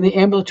in the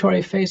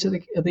ambulatory phase of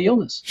the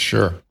illness.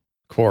 Sure,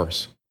 of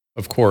course.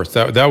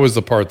 That was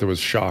the part that was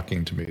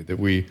shocking to me, that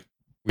we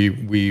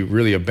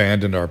really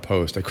abandoned our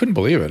post. I couldn't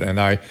believe it. And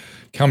I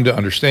come to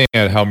understand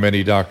how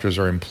many doctors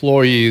are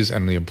employees,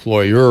 and the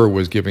employer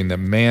was giving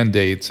them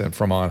mandates and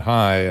from on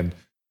high, and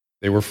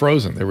they were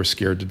frozen. They were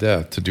scared to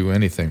death to do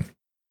anything.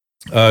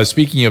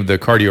 Speaking of the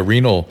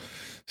cardiorenal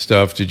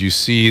stuff, did you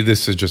see,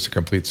 this is just a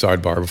complete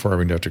sidebar before I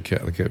bring Dr.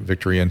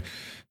 Victory in,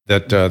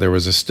 that there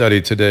was a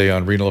study today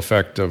on renal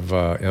effect of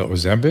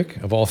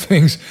Ozempic, of all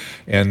things,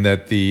 and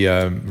that the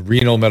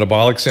renal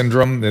metabolic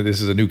syndrome,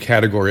 this is a new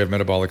category of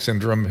metabolic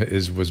syndrome,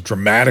 was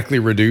dramatically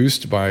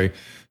reduced by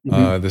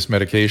this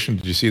medication.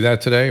 Did you see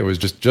that today? It was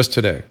just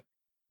today.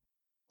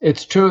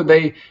 It's true.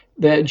 The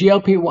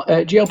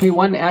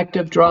GLP-1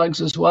 active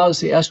drugs, as well as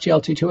the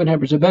SGLT2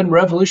 inhibitors, have been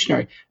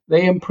revolutionary.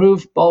 They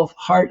improve both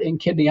heart and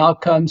kidney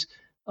outcomes,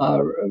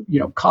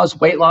 cause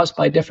weight loss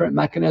by different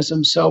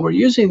mechanisms. So we're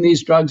using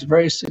these drugs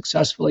very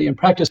successfully in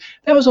practice.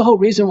 That was the whole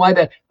reason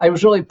why I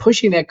was really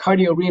pushing that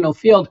cardiorenal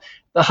field.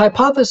 The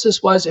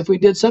hypothesis was if we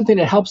did something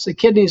that helps the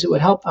kidneys, it would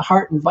help the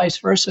heart and vice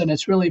versa, and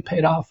it's really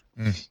paid off.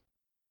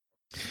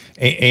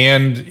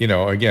 And,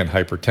 again,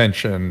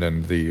 hypertension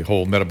and the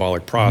whole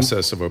metabolic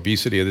process of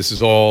obesity, this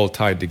is all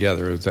tied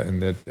together,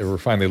 and that we're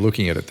finally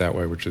looking at it that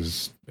way, which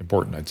is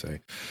important, I'd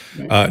say.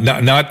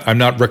 I'm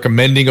not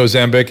recommending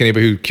Ozempic.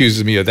 Anybody who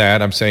accuses me of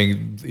that, I'm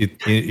saying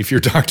if your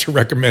doctor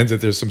recommends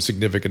it, there's some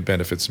significant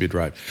benefits to be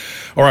derived.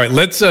 All right,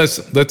 let's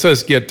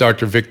get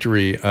Dr.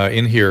 Victory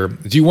in here.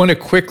 Do you want to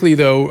quickly,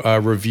 though,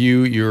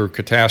 review your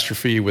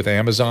catastrophe with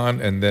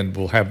Amazon, and then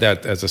we'll have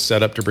that as a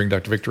setup to bring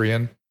Dr. Victory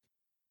in?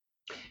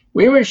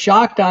 We were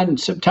shocked on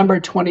September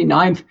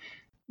 29th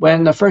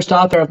when the first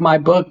author of my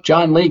book,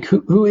 John Leake,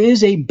 who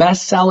is a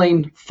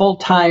best-selling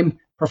full-time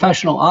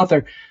professional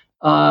author,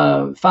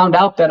 found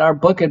out that our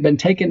book had been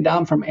taken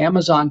down from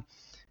Amazon.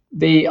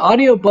 The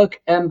audiobook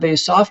and the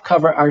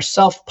softcover are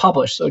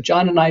self-published. So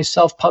John and I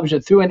self-published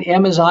it through an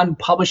Amazon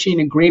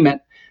publishing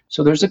agreement.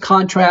 So there's a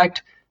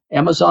contract.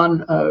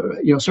 Amazon,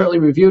 certainly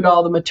reviewed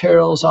all the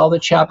materials, all the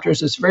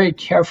chapters. It's very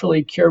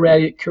carefully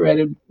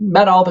curated,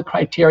 met all the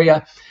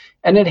criteria.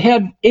 And it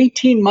had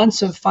 18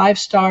 months of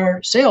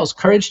 5-star sales,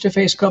 Courage to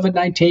Face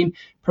COVID-19,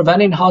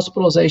 Preventing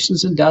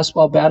Hospitalizations and Deaths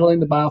While Battling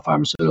the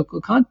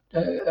Biopharmaceutical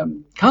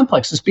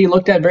Complex. It's being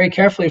looked at very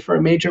carefully for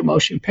a major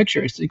motion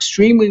picture. It's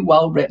extremely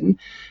well written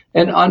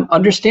and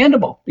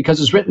understandable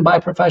because it's written by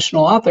a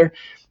professional author.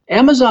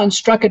 Amazon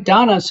struck it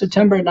down on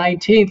September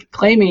 19th,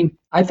 claiming,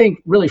 I think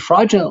really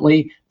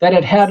fraudulently, that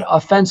it had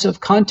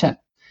offensive content.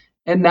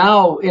 And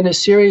now in a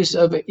series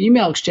of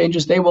email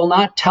exchanges, they will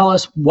not tell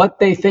us what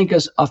they think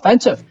is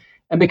offensive.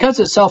 And because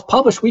it's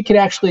self-published, we could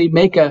actually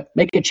make a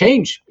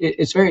change.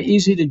 It's very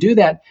easy to do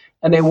that.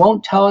 And they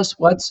won't tell us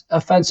what's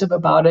offensive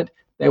about it.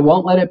 They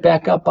won't let it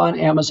back up on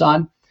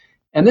Amazon.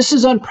 And this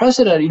is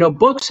unprecedented.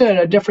 Books are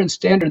at a different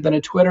standard than a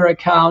Twitter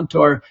account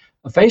or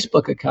a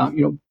Facebook account.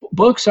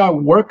 Books are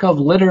work of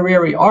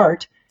literary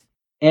art.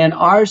 And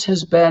ours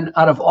has been,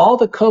 out of all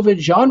the COVID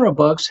genre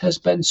books, has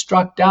been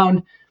struck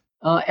down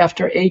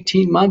after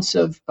 18 months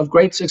of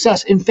great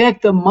success. In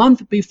fact, the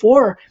month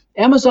before,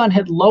 Amazon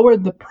had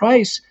lowered the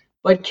price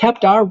but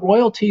kept our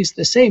royalties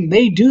the same.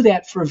 They do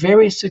that for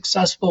very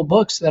successful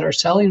books that are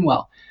selling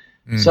well.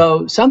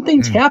 So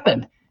something's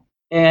happened,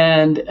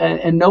 and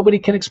nobody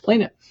can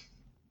explain it.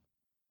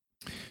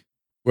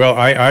 Well,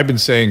 I've been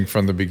saying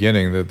from the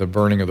beginning that the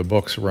burning of the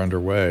books were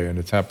underway, and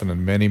it's happened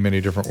in many, many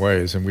different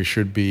ways, and we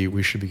should be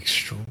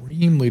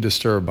extremely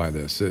disturbed by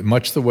this,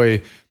 much the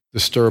way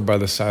disturbed by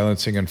the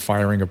silencing and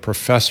firing of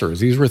professors.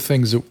 These were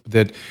things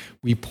that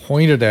we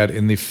pointed at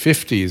in the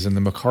 50s in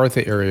the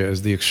McCarthy area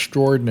as the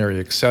extraordinary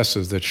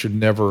excesses that should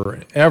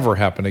never, ever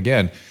happen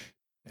again.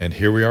 And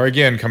here we are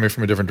again, coming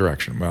from a different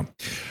direction. Well,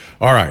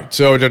 all right.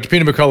 So Dr.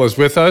 Peter McCullough is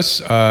with us.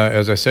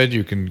 As I said,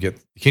 you can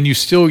get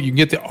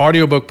the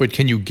audiobook, but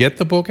can you get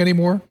the book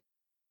anymore?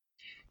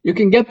 You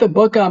can get the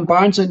book on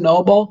Barnes &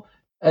 Noble,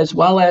 as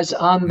well as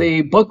on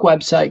the book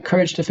website,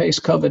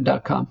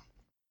 couragetofacecovid.com.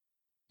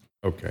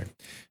 Okay.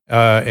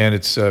 And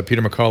it's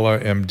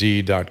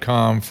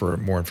petermcculloughmd.com for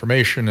more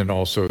information, and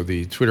also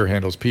the Twitter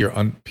handles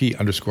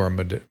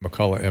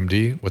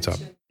P_McCulloughMD. What's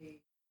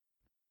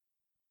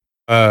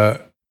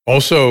up?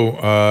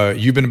 Also,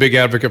 you've been a big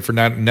advocate for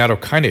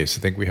nattokinase.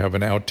 I think we have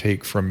an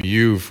outtake from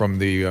you from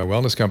the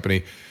wellness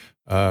company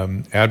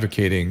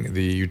advocating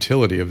the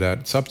utility of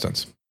that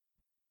substance.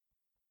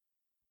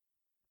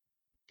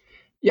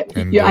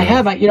 Yeah, I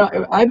have.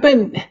 I've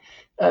been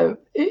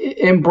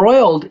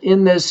embroiled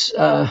in this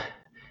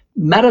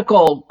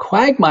medical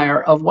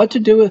quagmire of what to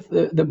do with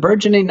the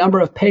burgeoning number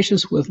of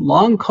patients with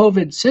long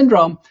COVID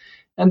syndrome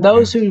and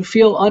those who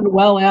feel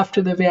unwell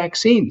after the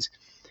vaccines.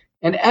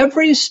 And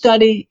every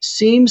study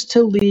seems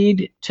to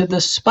lead to the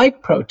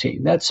spike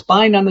protein, that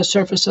spine on the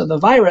surface of the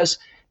virus,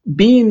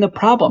 being the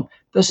problem.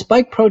 The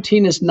spike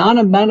protein is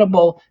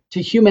non-amenable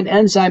to human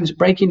enzymes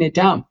breaking it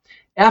down.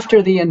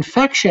 After the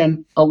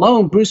infection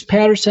alone, Bruce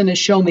Patterson has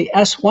shown the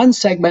S1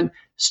 segment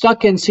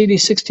stuck in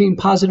CD16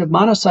 positive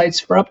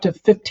monocytes for up to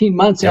 15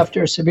 months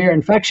after a severe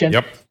infection.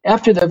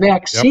 After the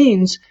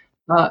vaccines,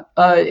 the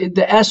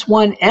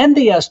S1 and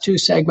the S2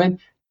 segment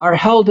are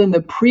held in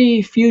the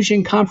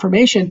pre-fusion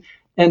conformation,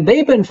 and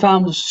they've been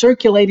found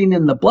circulating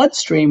in the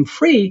bloodstream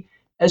free,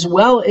 as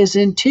well as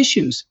in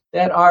tissues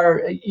that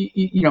are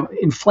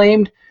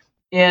inflamed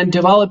and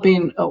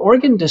developing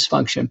organ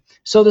dysfunction.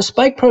 So the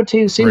spike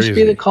protein seems to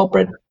be the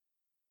culprit.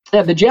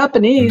 The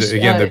Japanese go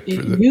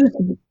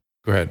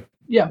ahead.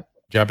 Yeah.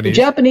 Japanese.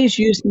 The Japanese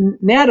use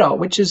natto,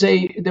 which is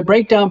the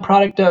breakdown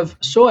product of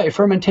soy,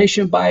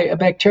 fermentation by a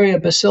bacteria,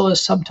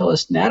 Bacillus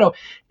subtilis natto.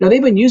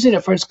 They've been using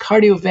it for its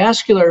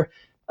cardiovascular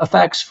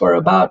effects for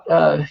about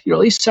at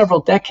least several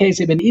decades.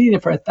 They've been eating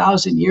it for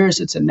 1,000 years.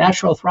 It's a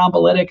natural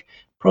thrombolytic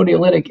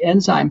proteolytic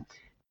enzyme.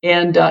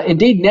 And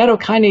indeed,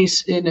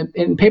 nattokinase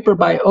in paper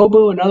by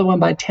Obu, another one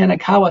by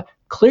Tanakawa,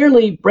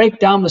 clearly break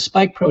down the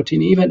spike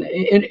protein, even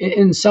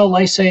in cell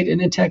lysate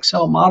and intact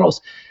cell models.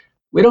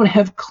 We don't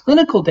have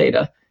clinical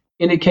data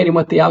indicating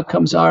what the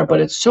outcomes are,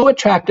 but it's so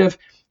attractive.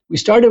 We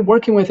started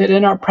working with it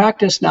in our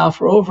practice now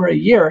for over a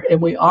year,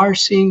 and we are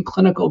seeing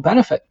clinical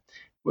benefit.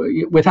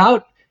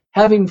 Without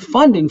having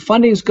funding,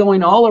 funding's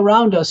going all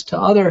around us to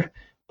other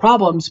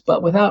problems,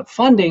 but without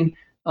funding,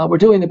 we're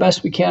doing the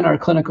best we can in our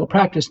clinical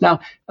practice. Now,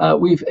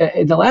 we've,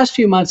 in the last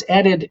few months,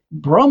 added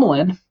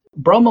bromelain.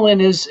 Bromelain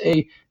is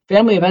a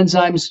family of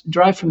enzymes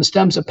derived from the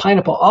stems of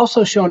pineapple,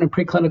 also shown in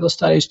preclinical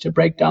studies to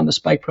break down the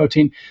spike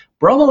protein.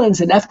 Bromelain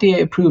is an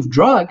FDA-approved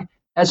drug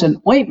as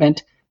an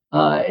ointment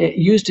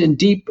used in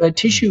deep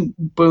tissue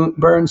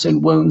burns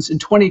and wounds in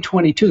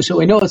 2022. So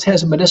we know it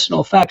has a medicinal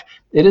effect.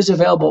 It is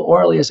available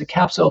orally as a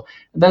capsule.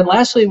 And then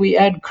lastly, we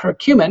add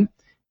curcumin,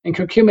 and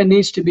curcumin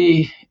needs to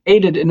be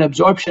aided in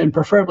absorption,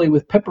 preferably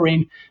with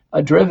piperine,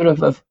 a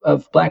derivative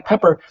of black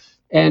pepper.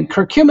 And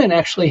curcumin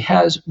actually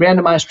has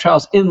randomized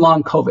trials in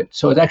long COVID.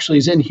 So it actually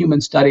is in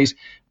human studies,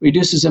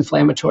 reduces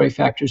inflammatory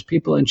factors.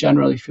 People in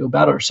general feel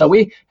better. So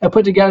we have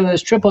put together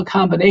this triple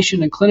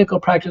combination in clinical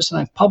practice, and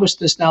I've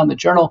published this now in the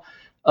Journal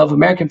of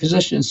American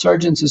Physicians and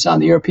Surgeons. It's on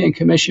the European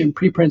Commission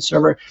preprint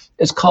server.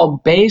 It's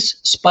called base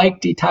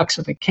spike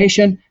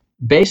detoxification.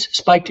 Base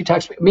spike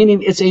detoxification,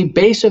 meaning it's a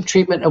base of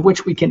treatment of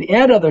which we can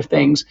add other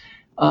things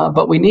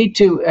But we need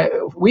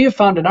to, we have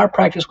found in our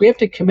practice, we have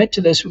to commit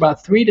to this for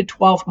about 3 to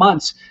 12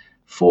 months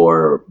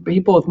for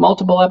people with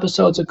multiple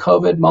episodes of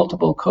COVID,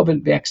 multiple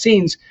COVID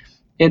vaccines,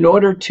 in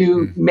order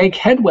to make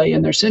headway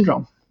in their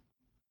syndrome.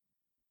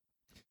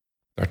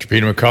 Dr.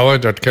 Peter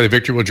McCullough, Dr. Kelly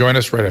Victory will join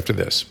us right after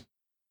this.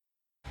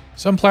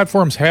 Some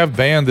platforms have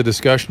banned the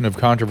discussion of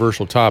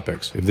controversial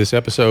topics. If this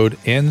episode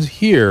ends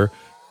here,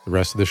 the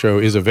rest of the show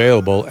is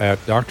available at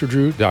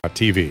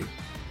drdrew.tv.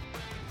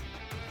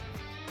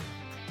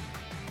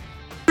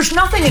 There's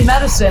nothing in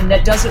medicine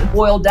that doesn't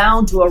boil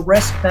down to a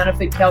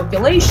risk-benefit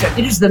calculation.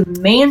 It is the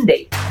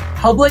mandate of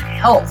public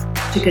health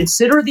to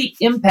consider the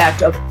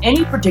impact of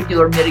any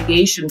particular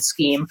mitigation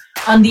scheme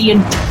on the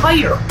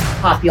entire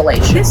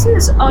population. This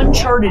is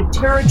uncharted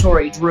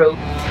territory, Drew.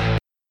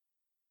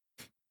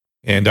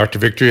 And Dr.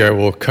 Victory, I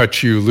will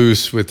cut you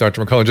loose with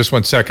Dr. McCullough in just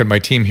 1 second. My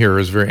team here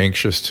is very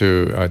anxious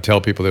to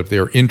tell people that if they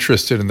are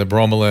interested in the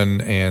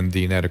bromelain and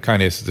the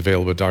nattokinase, it's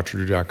available at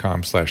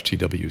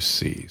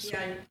drdrew.com/TWC. So,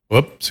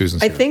 whoop,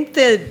 Susan's here. I think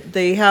that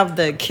they have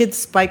the kids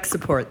spike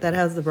support that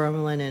has the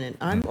bromelain in it.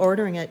 I'm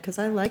ordering it because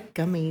I like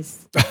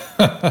gummies.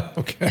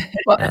 Okay.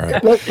 Well, all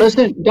right.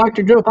 Listen,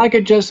 Dr. Drew, if I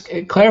could just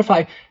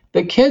clarify,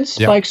 the kids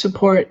spike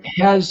support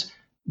has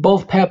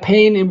both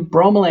papain and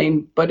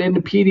bromelain, but in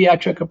the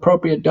pediatric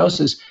appropriate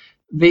doses.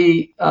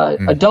 The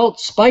adult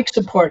spike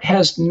support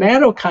has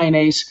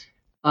nattokinase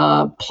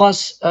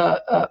plus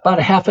about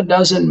a half a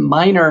dozen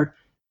minor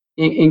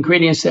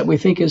ingredients that we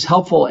think is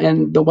helpful.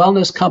 And the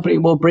wellness company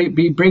will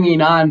be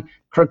bringing on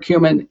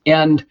curcumin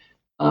and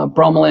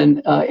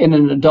bromelain in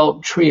an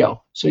adult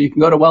trio. So you can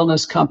go to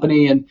wellness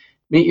company and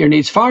meet your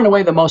needs. Far and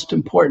away, the most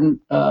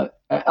important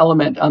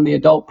element on the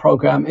adult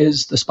program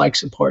is the spike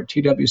support,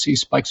 TWC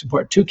spike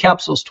support, 2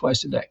 capsules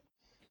twice a day.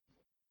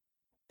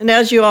 And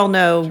as you all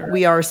know,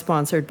 we are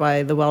sponsored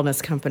by the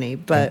wellness company,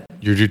 but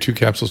You do 2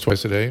 capsules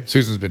twice a day?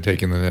 Susan's been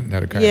taking the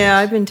nattokinase. yeah,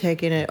 I've been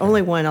taking it.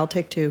 Only 1. I'll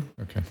take 2.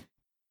 Okay.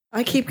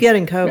 I keep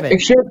getting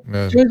COVID.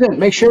 Susan,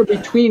 make sure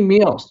between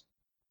meals.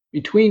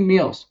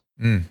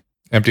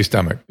 Empty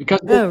stomach. Because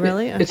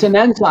really? it's an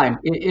enzyme.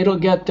 It'll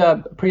get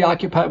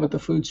preoccupied with the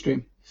food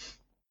stream.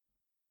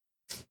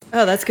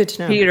 Oh, that's good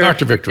to know. Peter,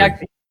 Dr. Victory.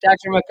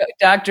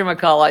 Dr.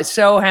 McCullough,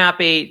 so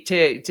happy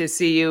to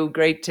see you.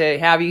 Great to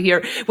have you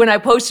here. When I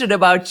posted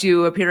about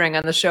you appearing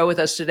on the show with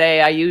us today,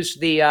 I used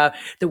the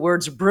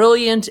words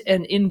brilliant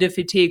and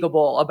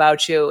indefatigable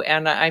about you.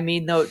 And I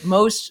mean,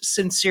 most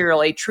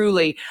sincerely,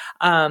 truly,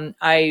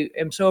 I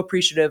am so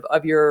appreciative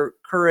of your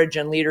courage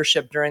and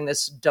leadership during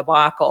this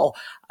debacle.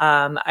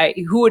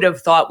 Who would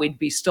have thought we'd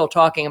be still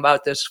talking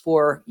about this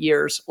 4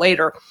 years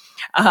later?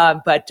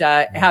 But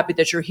happy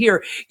that you're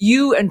here.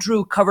 You and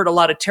Drew covered a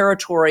lot of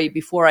territory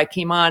before I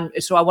came on,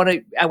 so I want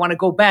to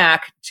go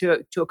back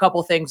to a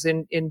couple things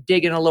and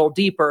dig in a little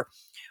deeper.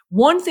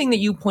 One thing that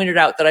you pointed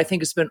out that I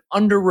think has been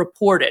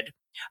underreported,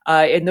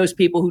 and those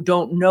people who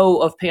don't know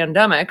of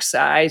pandemics,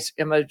 I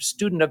am a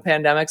student of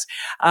pandemics,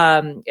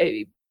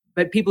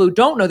 but people who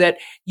don't know that,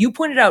 you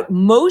pointed out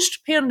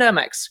most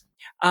pandemics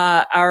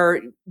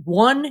are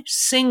one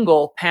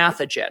single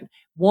pathogen.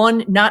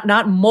 One,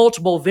 not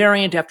multiple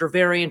variant after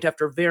variant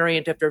after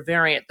variant after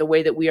variant, the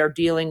way that we are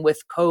dealing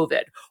with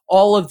COVID,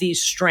 all of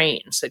these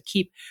strains that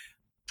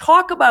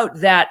talk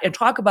about that and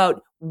talk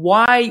about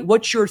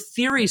what your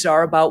theories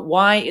are about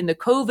why in the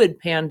COVID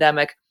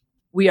pandemic,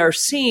 we are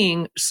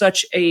seeing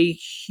such a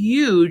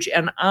huge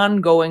and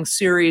ongoing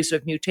series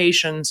of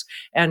mutations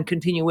and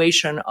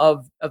continuation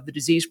of the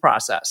disease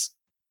process.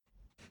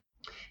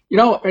 You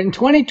know, in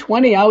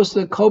 2020, I was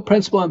the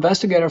co-principal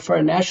investigator for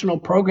a national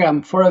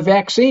program for a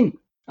vaccine.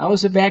 I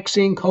was a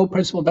vaccine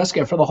co-principal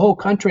investigator for the whole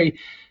country,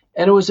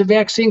 and it was a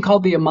vaccine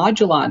called the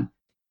Imodulon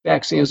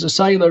vaccine. It was a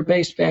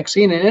cellular-based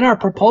vaccine, and in our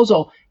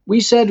proposal,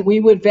 we said we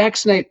would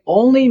vaccinate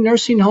only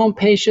nursing home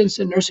patients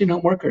and nursing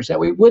home workers, that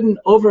we wouldn't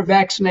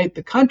over-vaccinate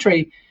the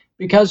country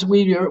because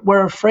we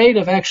were afraid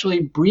of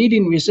actually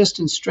breeding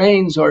resistant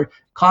strains or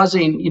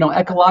causing,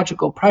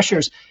 ecological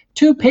pressures.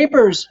 2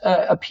 papers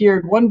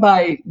appeared, one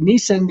by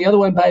Neeson, the other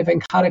one by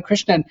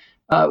Venkatakrishnan,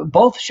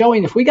 both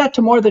showing if we got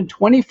to more than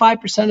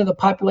 25% of the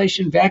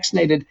population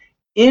vaccinated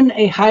in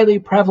a highly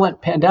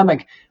prevalent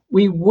pandemic,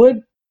 we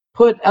would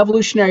put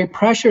evolutionary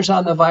pressures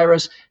on the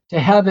virus to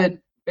have it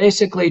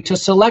basically to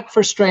select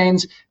for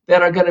strains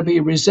that are going to be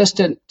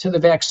resistant to the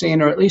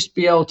vaccine, or at least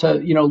be able to,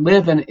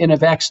 live in a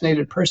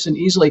vaccinated person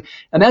easily.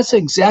 And that's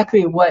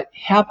exactly what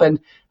happened.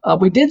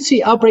 We did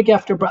see outbreak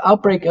after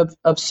outbreak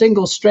of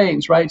single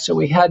strains, right? So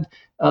we had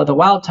the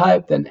wild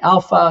type, then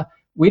alpha.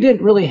 We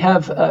didn't really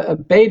have a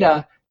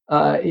beta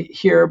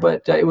here,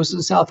 but it was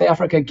in South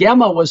Africa.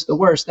 Gamma was the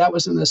worst. That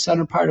was in the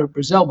center part of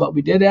Brazil, but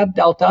we did have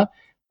delta.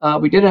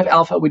 We did have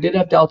alpha. We did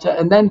have delta.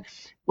 And then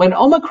when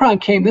Omicron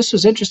came, this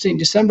was interesting,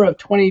 December of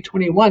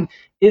 2021,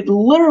 it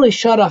literally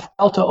shut off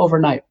delta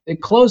overnight.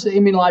 It closed the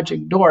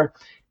immunologic door.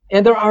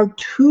 And there are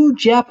 2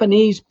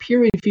 Japanese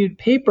peer-reviewed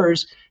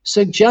papers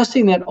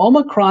suggesting that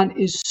Omicron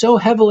is so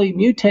heavily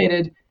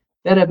mutated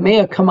that it may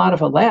have come out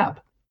of a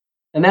lab.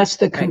 And that's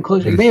the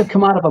conclusion. It may have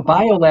come out of a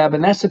biolab,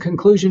 and that's the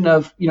conclusion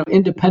of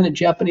independent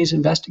Japanese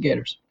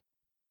investigators.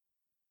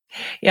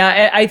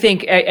 Yeah, I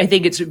think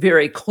it's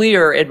very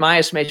clear in my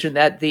estimation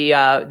that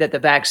the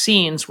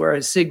vaccines were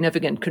a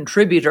significant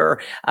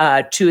contributor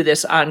to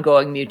this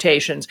ongoing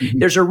mutations. Mm-hmm.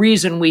 There's a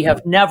reason we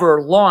have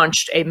never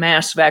launched a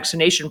mass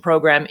vaccination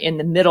program in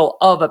the middle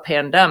of a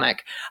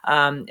pandemic.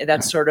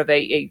 That's sort of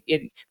a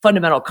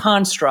fundamental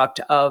construct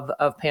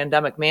of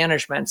pandemic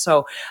management.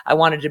 So I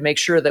wanted to make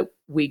sure that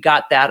we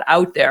got that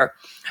out there.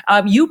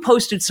 You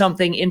posted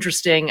something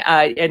interesting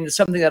and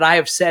something that I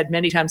have said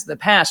many times in the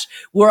past,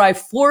 where I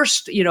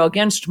forced,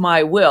 against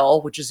my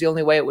will, which is the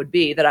only way it would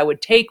be, that I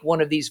would take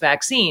one of these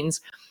vaccines.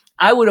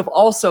 I would have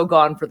also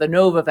gone for the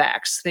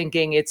Novavax,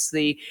 thinking it's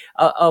the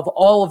of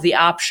all of the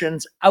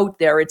options out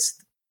there,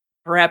 it's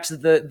perhaps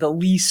the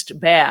least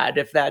bad,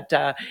 if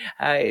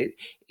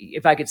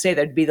I could say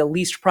that'd be the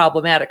least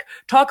problematic.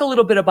 Talk a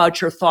little bit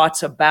about your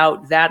thoughts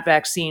about that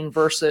vaccine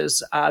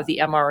versus the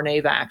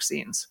mRNA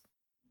vaccines.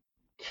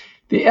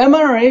 The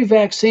mRNA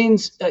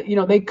vaccines,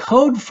 they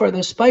code for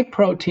the spike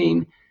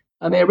protein.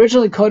 They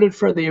originally coded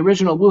for the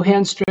original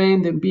Wuhan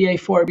strain, the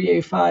BA4,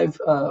 BA5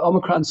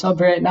 Omicron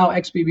subvariant, now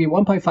XBB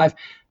 1.5.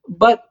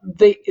 But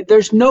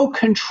there's no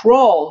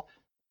control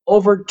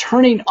over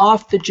turning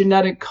off the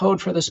genetic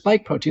code for the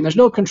spike protein. There's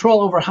no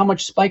control over how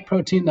much spike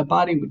protein the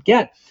body would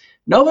get.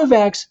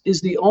 Novavax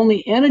is the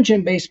only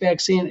antigen-based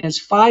vaccine and has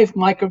 5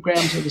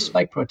 micrograms of the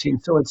spike protein,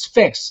 so it's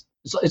fixed.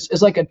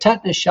 It's like a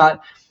tetanus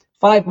shot,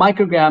 5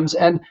 micrograms.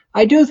 And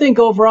I do think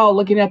overall,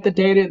 looking at the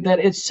data, that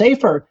it's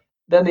safer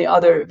than the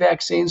other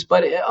vaccines,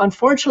 but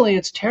unfortunately,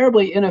 it's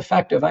terribly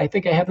ineffective. I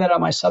think I have that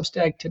on my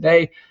Substack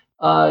today.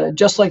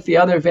 Just like the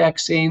other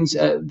vaccines,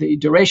 the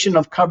duration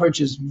of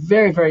coverage is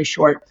very, very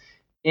short.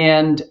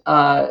 And,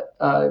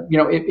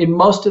 in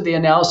most of the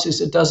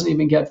analysis, it doesn't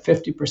even get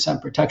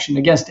 50% protection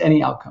against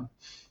any outcome.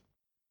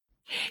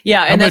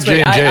 Yeah, and that's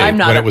J&J I'm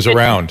not when it was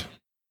around.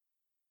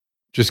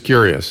 Just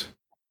curious.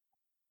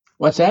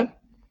 What's that?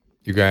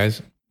 You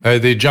guys,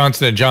 the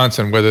Johnson &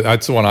 Johnson, whether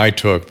that's the one I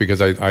took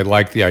because I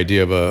like the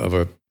idea of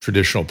a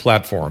traditional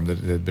platform that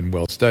had been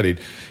well studied.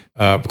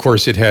 Of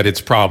course, it had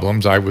its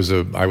problems. I was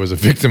a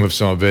victim of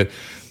some of it.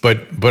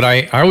 But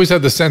I always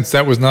had the sense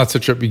that was not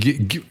such a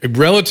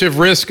relative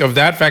risk of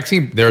that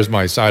vaccine. There's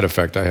my side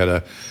effect. I had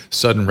a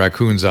sudden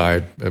raccoon's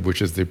eye,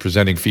 which is the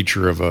presenting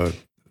feature of a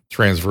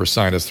transverse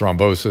sinus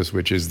thrombosis,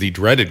 which is the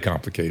dreaded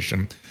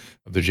complication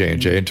of the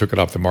J&J, and took it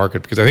off the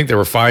market because I think there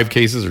were 5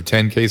 cases or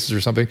 10 cases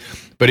or something.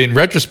 But in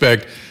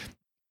retrospect,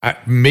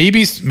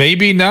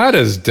 maybe not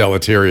as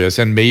deleterious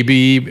and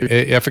maybe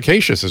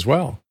efficacious as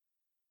well.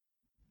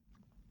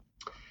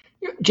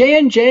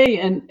 J&J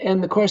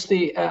and of course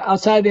the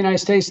outside the United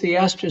States, the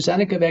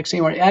AstraZeneca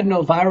vaccine or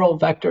adenoviral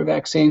vector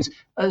vaccines,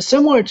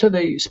 similar to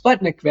the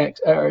Sputnik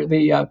or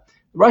the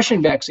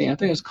Russian vaccine. I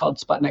think it's called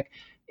Sputnik.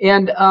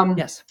 And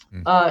yes,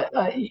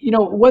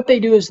 what they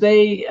do is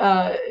they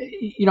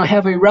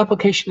have a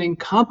replication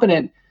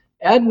incompetent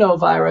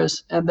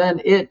adenovirus, and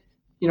then it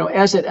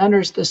as it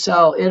enters the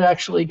cell, it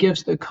actually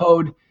gives the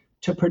code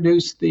to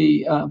produce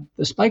the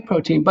spike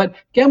protein. But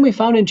again, we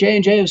found in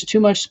J&J it was too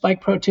much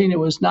spike protein. It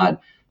was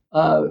not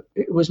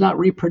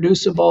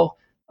reproducible,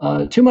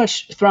 too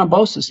much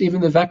thrombosis.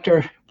 Even the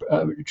vector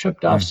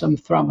tripped off some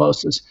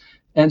thrombosis.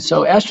 And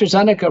so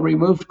AstraZeneca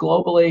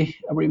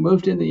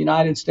removed in the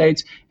United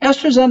States.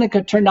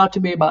 AstraZeneca turned out to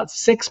be about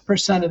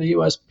 6% of the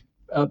U.S.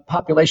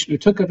 Population who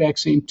took a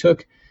vaccine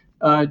took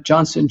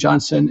Johnson &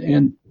 Johnson,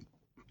 and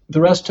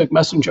the rest took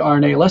messenger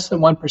RNA. Less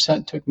than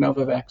 1% took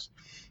Novavax.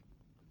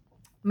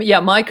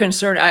 Yeah, my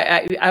concern,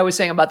 I was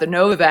saying about the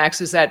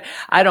Novavax is that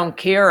I don't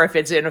care if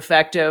it's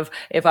ineffective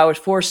if I was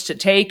forced to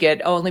take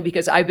it, only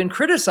because I've been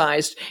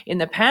criticized in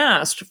the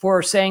past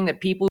for saying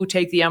that people who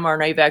take the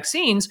mRNA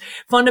vaccines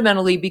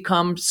fundamentally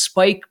become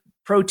spike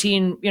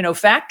protein,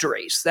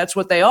 factories. That's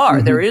what they are.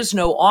 Mm-hmm. There is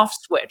no off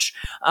switch.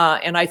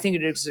 And I think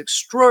it is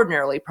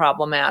extraordinarily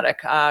problematic.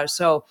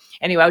 So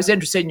anyway, I was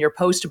interested in your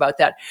post about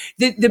that.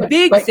 The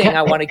big thing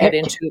I want to get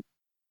into,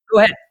 go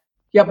ahead.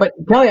 Yeah, but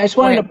Kelly, I just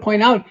wanted to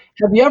point out,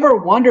 have you ever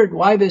wondered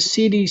why the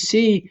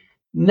CDC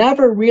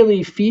never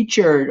really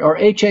featured, or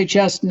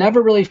HHS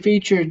never really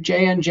featured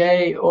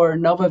J&J or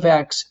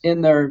Novavax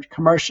in their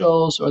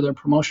commercials or their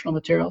promotional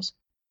materials?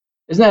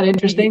 Isn't that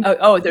interesting?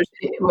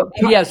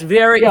 Yes,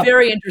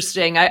 very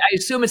interesting. I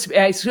assume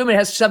it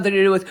has something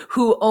to do with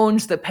who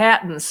owns the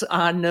patents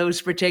on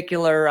those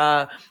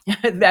particular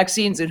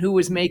vaccines and who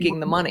was making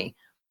the money.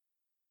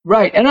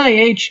 Right.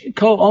 NIH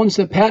co-owns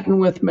the patent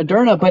with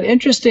Moderna, but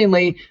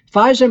interestingly,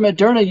 Pfizer and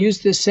Moderna use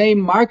the same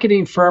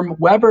marketing firm,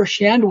 Weber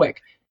Shandwick.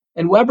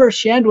 And Weber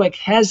Shandwick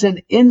has an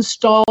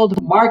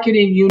installed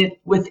marketing unit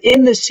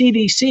within the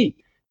CDC.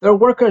 Their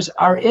workers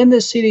are in the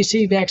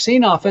CDC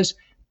vaccine office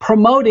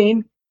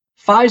promoting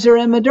Pfizer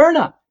and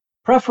Moderna,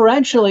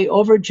 preferentially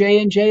over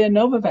J&J and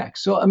Novavax.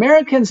 So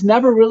Americans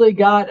never really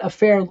got a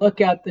fair look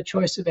at the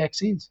choice of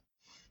vaccines.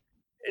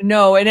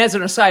 No, and as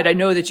an aside, I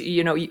know that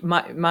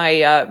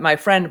my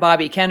friend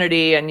Bobby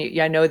Kennedy, and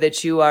I know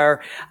that you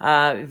are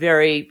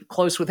very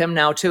close with him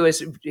now too.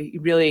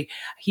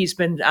 He's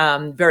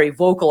been very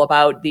vocal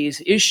about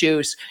these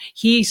issues.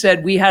 He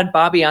said we had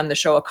Bobby on the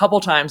show a couple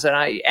times, and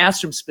I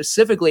asked him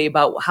specifically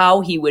about how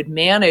he would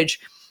manage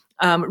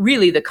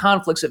really the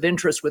conflicts of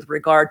interest with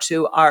regard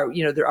to our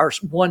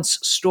once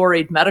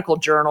storied medical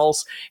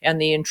journals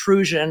and the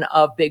intrusion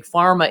of big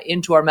pharma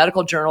into our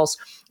medical journals.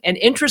 And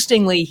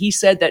interestingly, he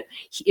said that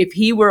if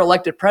he were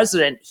elected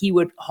president, he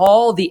would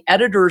haul the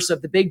editors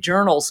of the big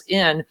journals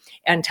in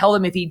and tell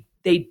them if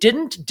they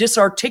didn't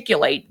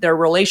disarticulate their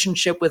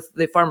relationship with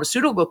the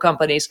pharmaceutical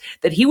companies,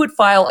 that he would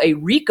file a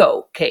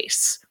RICO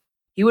case.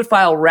 He would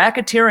file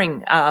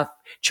racketeering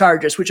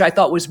charges, which I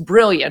thought was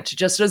brilliant.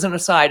 Just as an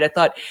aside, I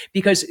thought,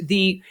 because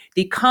the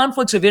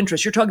conflicts of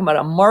interest, you're talking about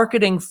a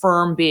marketing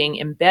firm being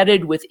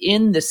embedded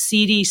within the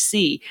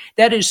CDC.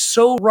 That is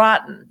so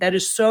rotten. That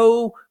is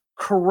so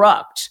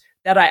corrupt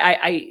that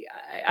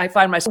I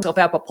find myself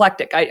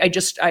apoplectic.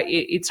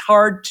 It's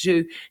hard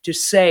to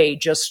say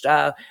just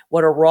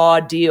what a raw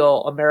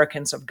deal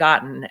Americans have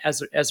gotten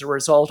as a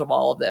result of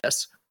all of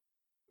this.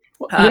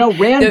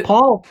 Rand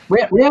Paul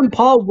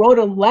wrote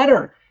a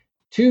letter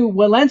to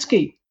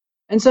Walensky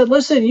and said,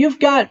 listen, you've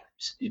got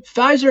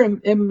Pfizer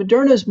and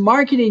Moderna's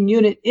marketing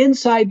unit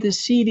inside the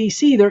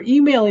CDC. They're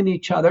emailing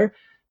each other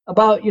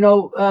about,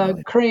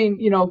 trying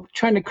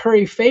to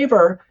curry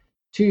favor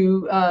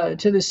to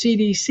the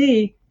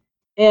CDC.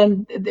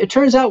 And it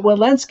turns out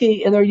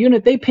Walensky and their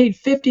unit, they paid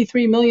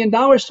 $53 million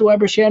to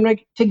Weber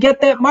Shandwick to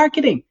get that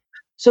marketing.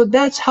 So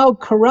that's how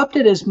corrupt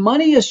it is.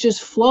 Money is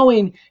just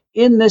flowing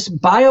in this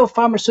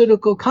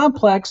biopharmaceutical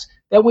complex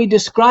that we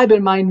describe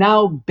in my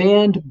now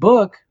banned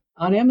book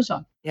on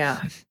Amazon.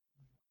 Yeah.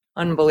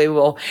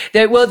 Unbelievable.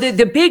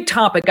 The big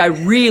topic I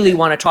really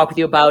want to talk with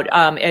you about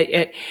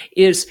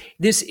is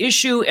this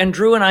issue, and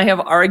Drew and I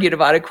have argued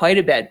about it quite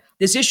a bit,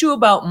 this issue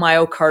about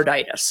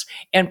myocarditis,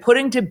 and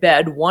putting to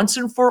bed once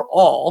and for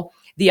all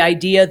the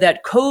idea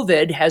that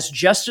COVID has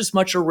just as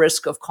much a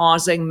risk of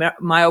causing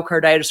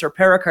myocarditis or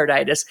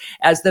pericarditis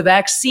as the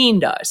vaccine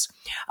does.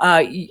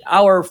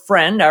 Our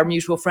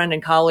mutual friend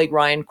and colleague,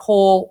 Ryan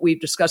Cole, we've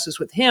discussed this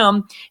with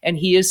him, and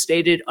he has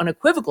stated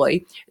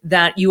unequivocally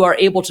that you are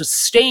able to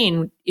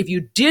stain, if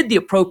you did the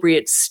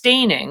appropriate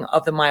staining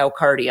of the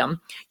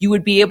myocardium, you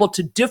would be able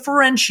to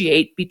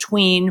differentiate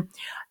between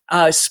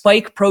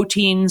spike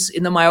proteins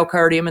in the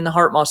myocardium and the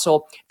heart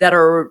muscle that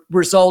are a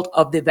result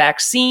of the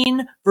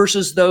vaccine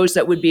versus those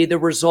that would be the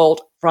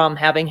result from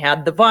having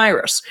had the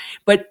virus.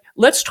 But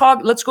let's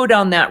go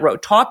down that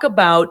road. Talk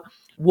about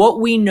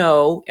what we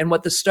know and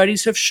what the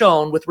studies have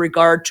shown with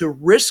regard to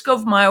risk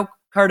of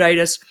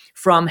myocarditis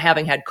from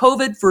having had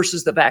COVID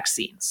versus the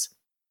vaccines.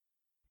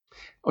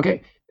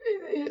 Okay.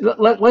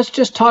 Let's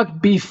just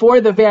talk before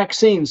the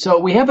vaccine. So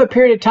we have a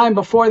period of time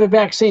before the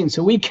vaccine,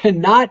 so we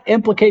cannot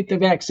implicate the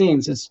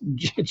vaccines. It's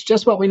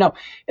just what we know.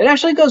 It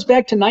actually goes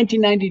back to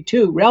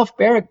 1992. Ralph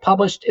Barrick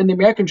published in the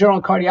American Journal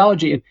of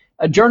Cardiology,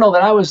 a journal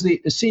that I was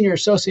the senior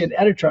associate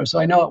editor of, so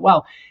I know it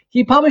well.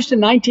 He published in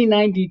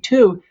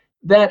 1992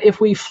 that if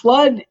we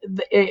flood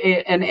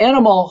an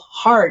animal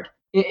heart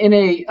in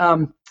a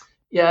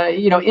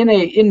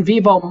in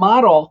vivo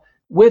model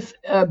with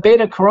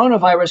beta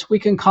coronavirus, we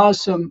can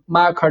cause some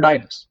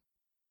myocarditis.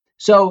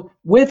 So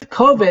with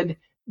COVID,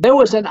 there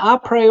was an a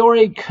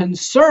priori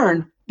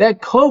concern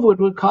that COVID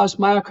would cause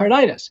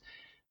myocarditis.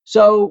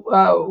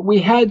 So we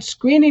had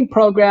screening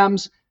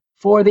programs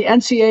for the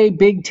NCAA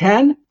Big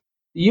Ten,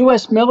 the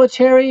U.S.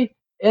 military,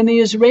 and the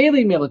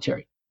Israeli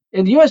military.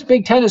 And the U.S.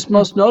 Big Ten is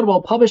most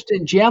notable, published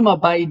in JAMA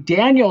by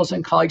Daniels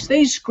and colleagues.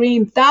 They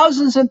screened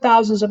thousands and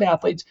thousands of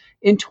athletes.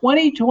 In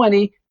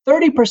 2020,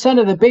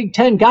 30% of the Big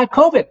Ten got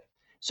COVID.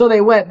 So they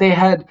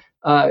had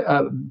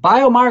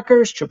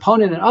biomarkers,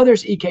 troponin and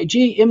others,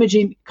 EKG,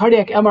 imaging,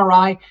 cardiac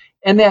MRI,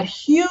 and that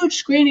huge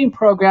screening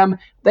program,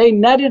 they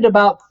netted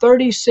about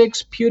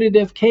 36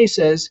 putative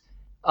cases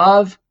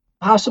of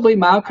possibly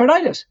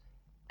myocarditis.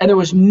 And there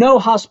was no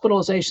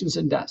hospitalizations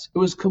and deaths. It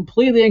was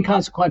completely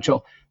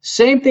inconsequential.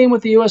 Same thing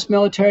with the U.S.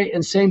 military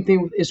and same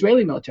thing with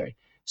Israeli military.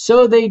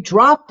 So they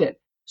dropped it.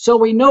 So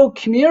we know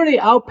community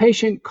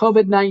outpatient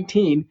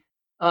COVID-19,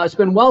 it's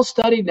been well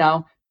studied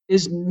now,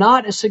 is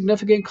not a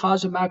significant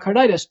cause of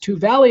myocarditis.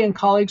 Tuvali and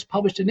colleagues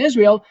published in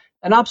Israel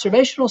an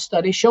observational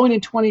study showing in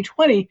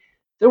 2020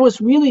 there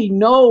was really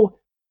no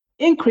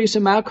increase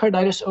in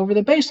myocarditis over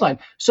the baseline.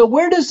 So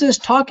where does this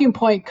talking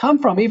point come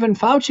from? Even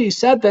Fauci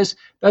said this,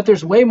 that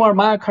there's way more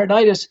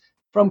myocarditis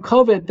from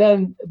COVID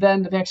than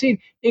the vaccine.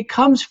 It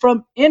comes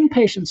from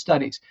inpatient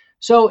studies.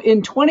 So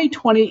in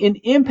 2020, in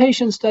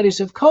inpatient studies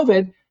of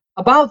COVID,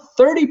 about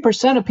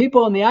 30% of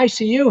people in the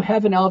ICU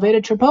have an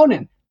elevated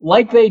troponin,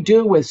 like they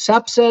do with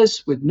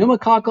sepsis, with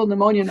pneumococcal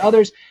pneumonia and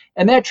others.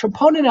 And that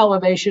troponin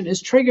elevation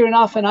is triggering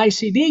off an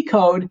ICD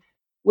code,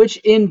 which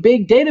in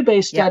big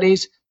database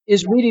studies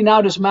is reading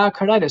out as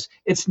myocarditis.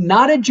 It's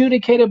not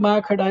adjudicated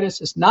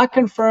myocarditis. It's not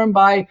confirmed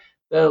by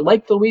the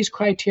Lake Louise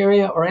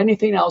criteria or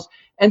anything else.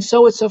 And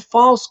so it's a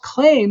false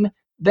claim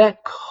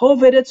that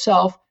COVID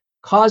itself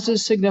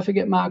causes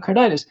significant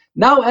myocarditis.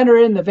 Now enter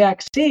in the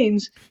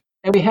vaccines,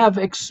 and we have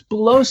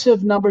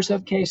explosive numbers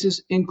of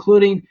cases,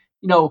 including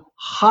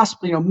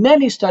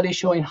many studies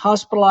showing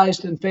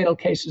hospitalized and fatal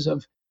cases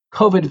of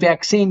COVID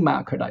vaccine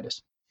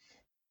myocarditis.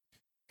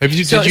 Did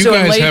you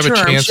guys have a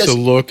chance to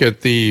look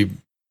at the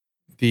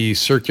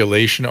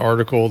circulation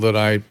article that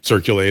I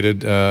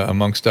circulated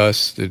amongst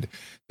us?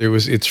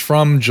 It's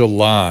from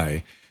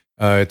July.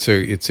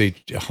 It's a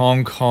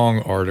Hong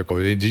Kong article.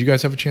 Did you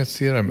guys have a chance to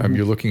see it?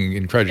 You're looking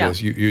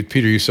incredulous. Yeah.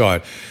 Peter, you saw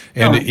it,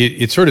 and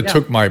it sort of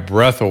took my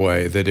breath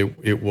away that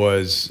it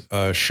was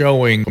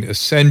showing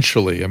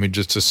essentially. I mean,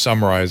 just to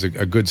summarize,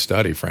 a good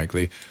study,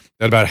 frankly,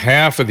 that about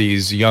half of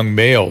these young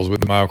males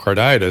with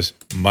myocarditis,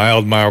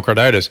 mild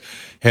myocarditis,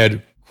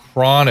 had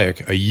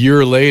chronic, a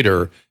year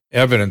later,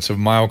 evidence of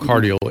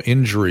myocardial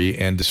injury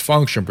and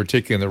dysfunction,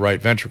 particularly in the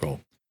right ventricle.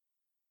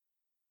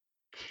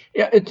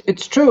 Yeah,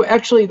 it's true.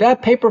 Actually,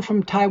 that paper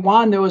from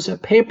Taiwan, there was a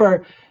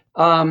paper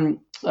from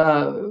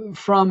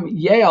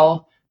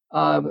Yale,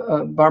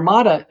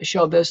 Barmada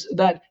showed this,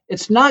 that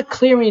it's not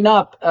clearing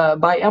up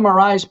by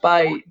MRIs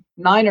by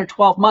 9 or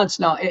 12 months.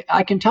 Now,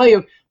 I can tell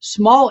you,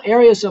 small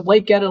areas of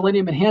late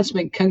gadolinium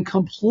enhancement can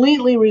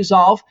completely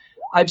resolve.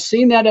 I've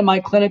seen that in my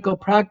clinical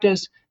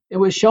practice. It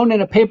was shown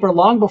in a paper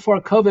long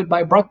before COVID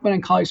by Bruckmann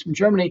and colleagues from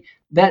Germany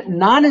that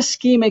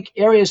non-ischemic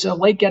areas of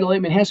late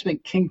gadolinium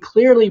enhancement can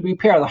clearly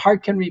repair. The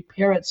heart can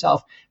repair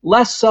itself,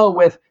 less so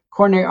with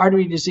coronary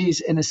artery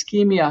disease and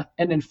ischemia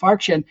and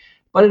infarction.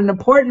 But an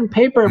important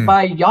paper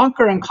by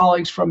Yonker and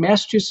colleagues from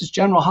Massachusetts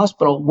General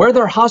Hospital, where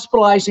they're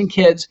hospitalizing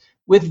kids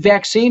with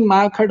vaccine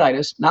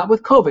myocarditis, not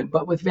with COVID,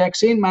 but with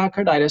vaccine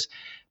myocarditis,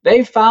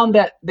 they found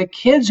that the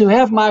kids who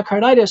have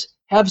myocarditis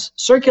have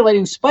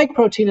circulating spike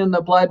protein in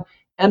the blood,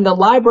 and the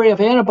library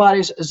of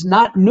antibodies is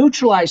not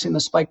neutralizing the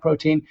spike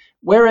protein,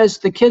 whereas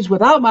the kids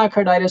without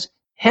myocarditis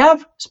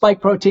have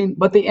spike protein,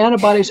 but the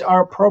antibodies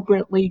are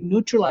appropriately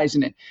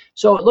neutralizing it.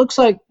 So it looks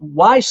like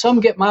why some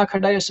get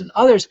myocarditis and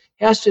others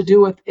has to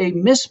do with a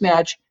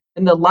mismatch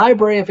in the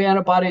library of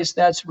antibodies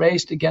that's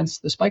raised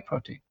against the spike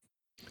protein.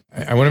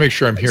 I want to make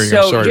sure I'm hearing.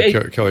 I'm sorry,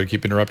 Kelly, to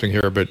keep interrupting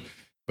here, but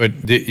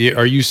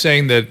are you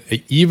saying that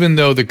even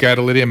though the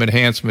gadolinium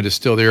enhancement is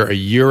still there a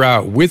year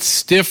out with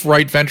stiff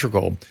right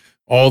ventricle,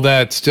 all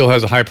that still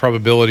has a high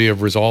probability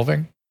of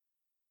resolving?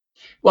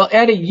 Well,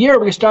 at a year,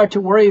 we start to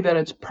worry that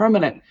it's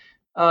permanent.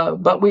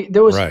 But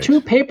there was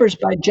two papers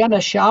by Jenna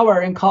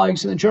Schauer and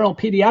colleagues in the Journal of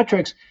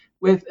Pediatrics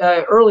with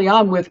early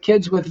on with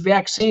kids with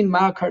vaccine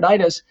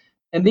myocarditis,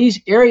 and these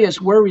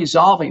areas were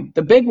resolving.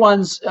 The big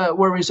ones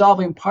were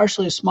resolving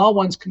partially. Small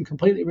ones can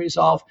completely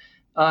resolve.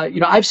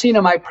 I've seen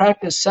in my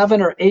practice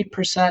 7 or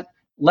 8%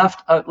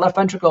 left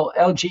ventricle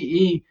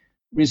LGE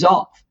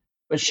resolve.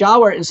 But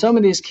Schauer in some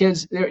of these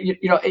kids,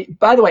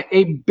 by the way,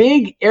 a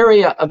big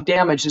area of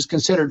damage is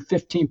considered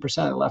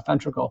 15% of the left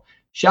ventricle.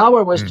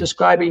 Schauer was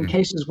describing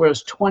cases where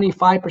it's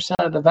 25%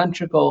 of the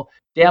ventricle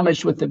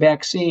damaged with the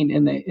vaccine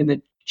in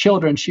the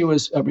children she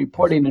was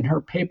reporting in her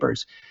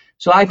papers.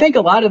 So I think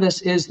a lot of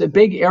this is the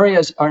big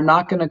areas are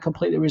not going to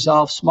completely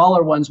resolve.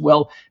 Smaller ones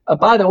will.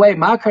 By the way,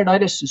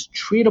 myocarditis is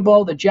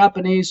treatable. The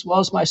Japanese, as well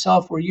as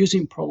myself, were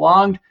using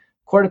prolonged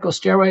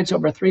corticosteroids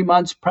over 3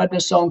 months,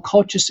 prednisone,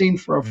 colchicine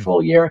for a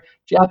full year.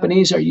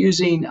 Japanese are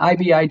using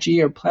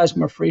IVIG or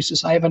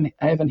plasmapheresis. I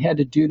haven't had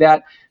to do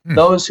that.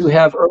 Those who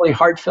have early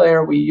heart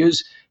failure, we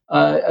use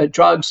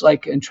drugs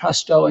like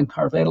Entresto and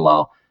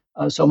carvedilol.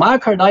 So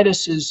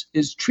myocarditis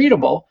is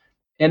treatable,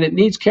 and it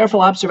needs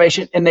careful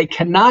observation, and they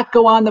cannot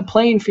go on the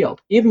playing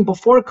field. Even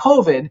before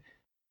COVID,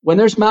 when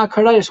there's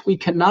myocarditis, we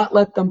cannot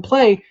let them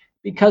play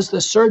because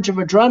the surge of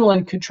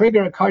adrenaline could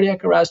trigger a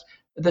cardiac arrest.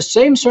 The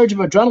same surge of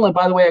adrenaline,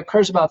 by the way,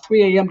 occurs about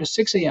 3 a.m. to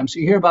 6 a.m. So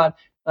you hear about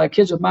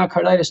kids with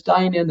myocarditis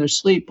dying in their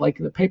sleep, like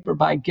the paper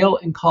by Gill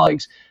and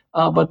colleagues.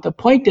 But the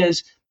point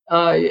is,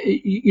 the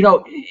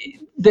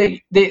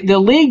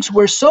leagues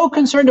were so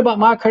concerned about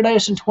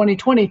myocarditis in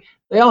 2020,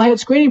 they all had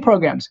screening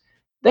programs.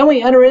 Then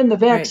we enter in the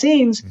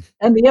vaccines,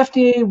 and the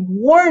FDA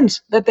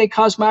warns that they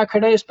cause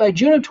myocarditis by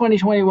June of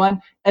 2021,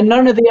 and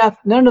none of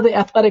the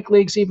athletic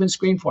leagues even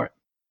screen for it.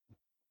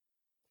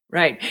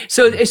 Right.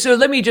 So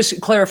let me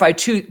just clarify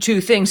two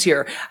things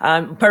here.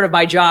 Part of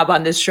my job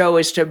on this show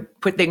is to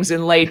put things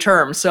in lay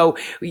terms. So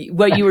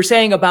what you were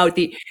saying about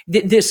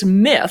this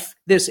myth,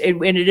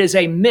 and it is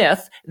a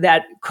myth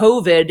that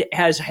COVID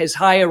has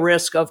higher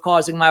risk of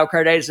causing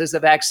myocarditis as the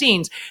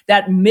vaccines.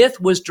 That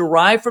myth was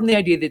derived from the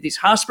idea that these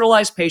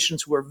hospitalized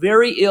patients who were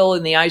very ill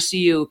in the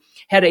ICU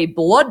had a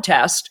blood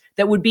test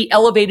that would be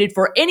elevated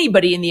for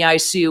anybody in the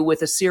ICU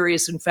with a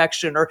serious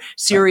infection or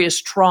serious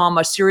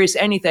trauma, serious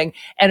anything.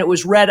 And it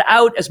was read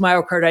out as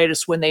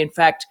myocarditis when they, in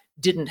fact,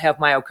 didn't have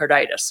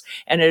myocarditis.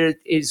 And it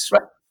is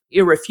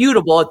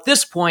irrefutable at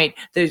this point.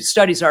 The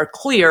studies are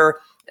clear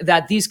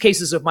that these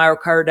cases of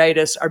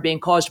myocarditis are being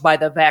caused by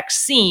the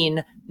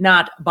vaccine,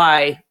 not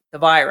by the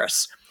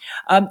virus.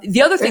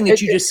 The other thing that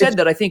you just said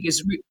that I think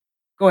is,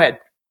 go ahead.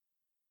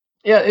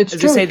 Yeah, it's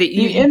true.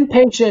 The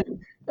inpatient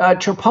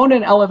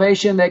troponin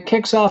elevation that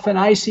kicks off an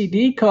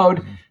ICD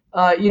code,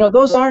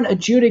 those aren't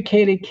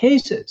adjudicated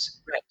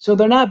cases. So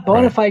they're not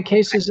bona fide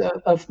cases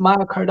of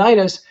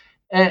myocarditis.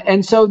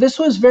 And so this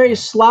was very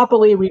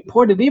sloppily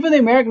reported. Even the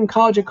American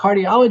College of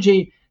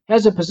Cardiology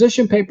has a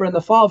position paper in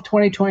the fall of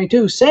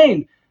 2022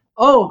 saying,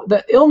 oh,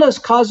 the illness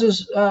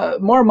causes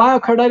more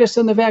myocarditis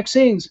than the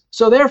vaccines.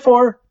 So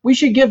therefore, we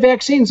should give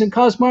vaccines and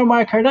cause more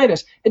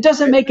myocarditis. It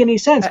doesn't make any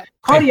sense.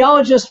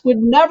 Cardiologists would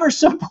never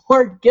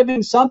support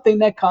giving something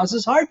that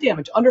causes heart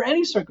damage under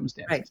any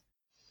circumstance. Right.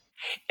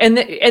 And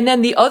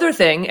then the other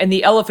thing, and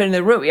the elephant in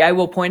the room, I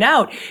will point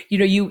out,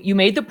 you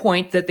made the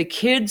point that the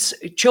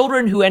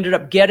children who ended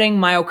up getting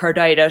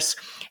myocarditis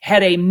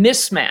had a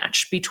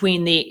mismatch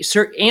between the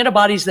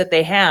antibodies that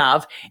they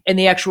have and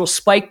the actual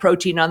spike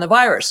protein on the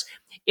virus.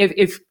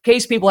 In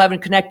case people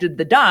haven't connected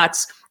the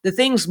dots, the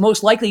things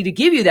most likely to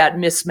give you that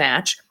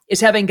mismatch is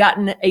having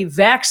gotten a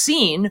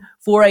vaccine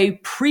for a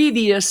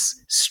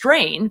previous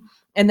strain.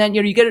 And then,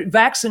 you get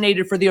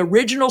vaccinated for the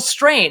original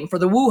strain, for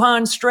the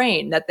Wuhan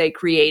strain that they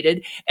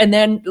created. And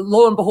then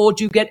lo and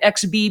behold, you get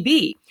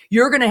XBB.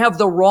 You're going to have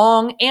the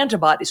wrong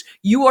antibodies.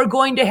 You are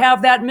going to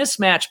have that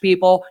mismatch,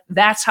 people.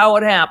 That's how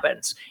it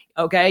happens.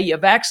 Okay. You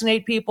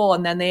vaccinate people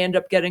and then they end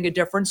up getting a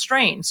different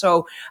strain.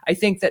 So I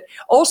think that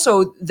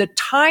also the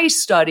Thai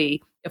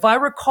study, if I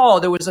recall,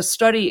 there was a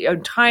study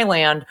in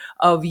Thailand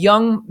of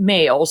young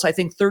males, I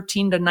think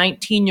 13 to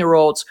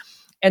 19-year-olds,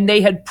 and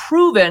they had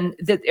proven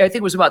that, I think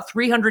it was about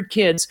 300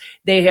 kids,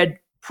 they had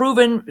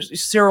proven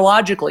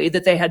serologically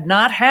that they had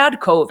not had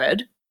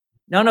COVID.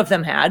 None of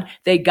them had.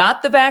 They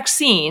got the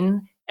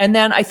vaccine, and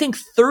then I think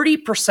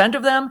 30%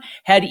 of them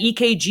had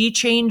EKG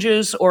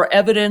changes or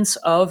evidence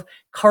of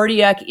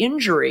cardiac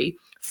injury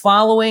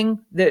following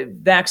the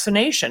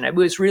vaccination. It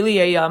was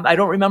really I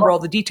don't remember all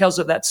the details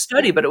of that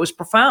study, but it was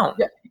profound.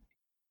 Yeah.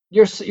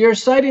 You're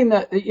citing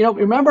that,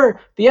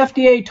 remember the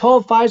FDA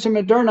told Pfizer,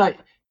 Moderna,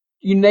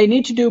 they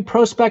need to do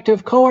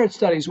prospective cohort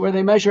studies where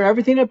they measure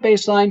everything at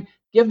baseline,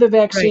 give the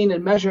vaccine,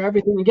 and measure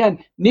everything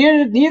again.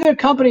 Neither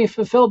company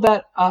fulfilled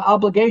that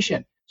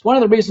obligation. It's one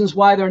of the reasons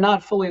why they're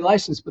not fully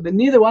licensed, but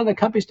neither one of the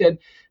companies did.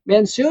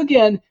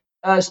 Mansugian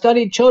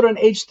studied children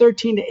aged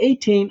 13 to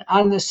 18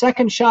 on the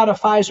second shot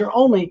of Pfizer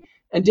only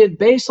and did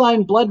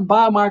baseline blood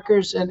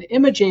biomarkers and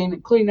imaging,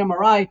 including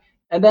MRI,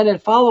 and then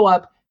at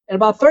follow-up, and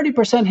about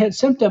 30% had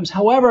symptoms.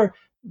 However,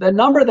 the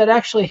number that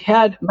actually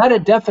met a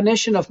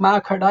definition of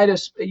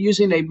myocarditis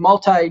using a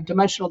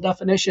multi-dimensional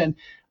definition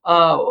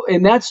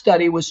in that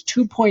study was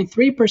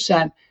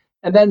 2.3%.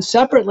 And then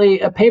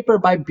separately, a paper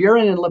by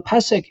Buren and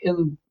Lepesic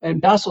in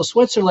Basel,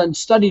 Switzerland,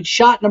 studied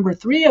shot number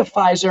 3 of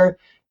Pfizer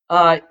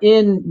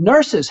in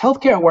nurses,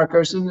 healthcare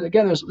workers. And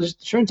again, this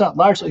turns out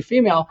largely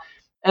female.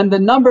 And the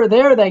number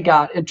there they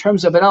got in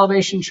terms of an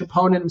elevation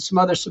troponin and some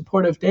other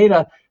supportive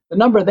data, the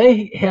number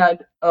they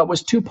had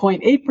was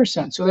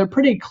 2.8%. So they're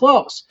pretty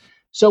close.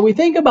 So we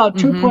think about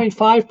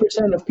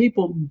 2.5% of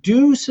people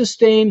do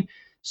sustain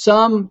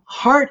some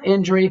heart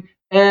injury,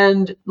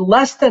 and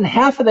less than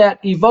half of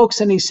that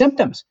evokes any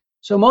symptoms.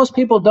 So most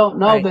people don't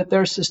know that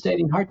they're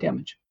sustaining heart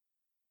damage.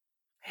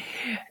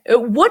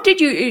 What did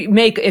you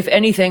make, if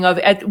anything, of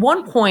at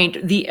one point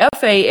the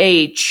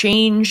FAA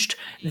changed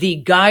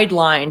the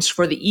guidelines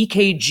for the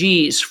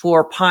EKGs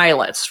for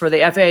pilots for the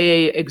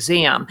FAA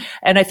exam,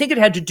 and I think it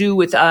had to do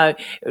with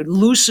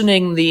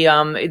loosening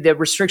the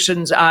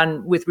restrictions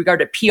on with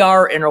regard to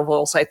PR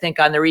intervals. I think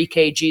on their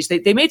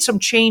EKGs, they made some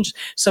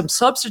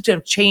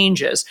substantive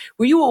changes.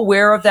 Were you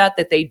aware of that?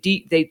 That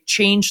they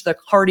changed the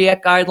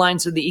cardiac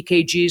guidelines of the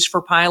EKGs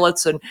for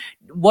pilots, and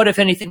what, if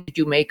anything, did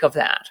you make of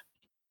that?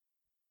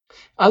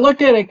 I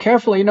looked at it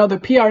carefully. The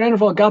PR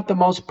interval got the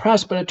most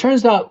press, but it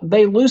turns out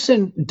they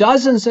loosened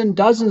dozens and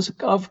dozens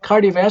of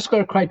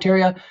cardiovascular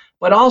criteria,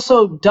 but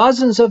also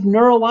dozens of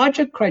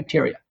neurologic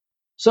criteria.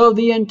 So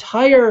the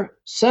entire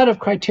set of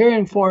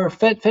criterion for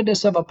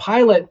fitness of a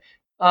pilot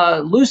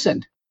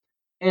loosened.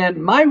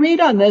 And my read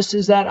on this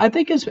is that I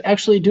think it's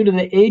actually due to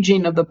the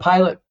aging of the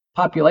pilot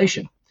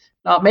population.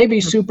 Now, it may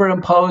be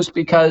superimposed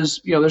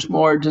because there's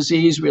more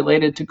disease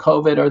related to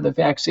COVID or the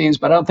vaccines,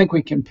 but I don't think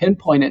we can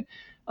pinpoint it.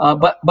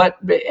 But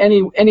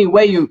any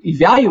way you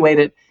evaluate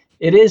it,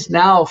 it is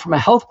now, from a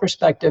health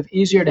perspective,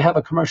 easier to have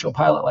a commercial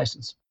pilot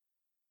license.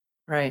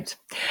 Right.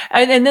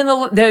 And then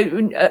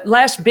the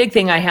last big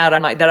thing I had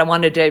on that I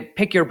wanted to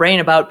pick your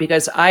brain about,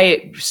 because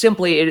I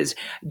simply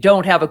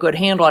don't have a good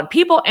handle on.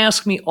 People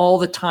ask me all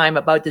the time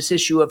about this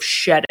issue of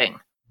shedding.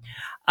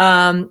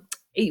 I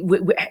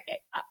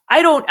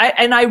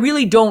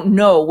really don't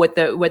know what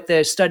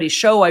the studies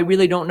show. I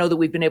really don't know that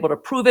we've been able to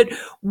prove it.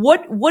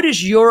 What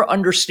is your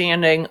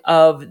understanding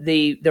of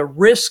the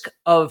risk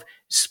of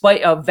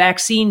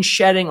vaccine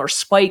shedding or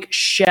spike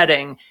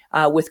shedding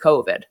with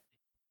COVID?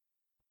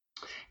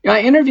 I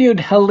interviewed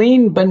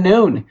Helene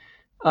Benoon,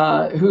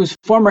 who's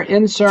former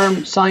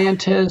INSERM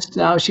scientist.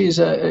 Now she's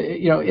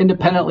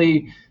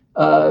independently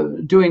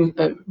doing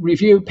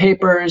review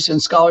papers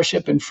and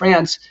scholarship in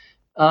France.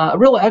 A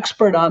real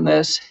expert on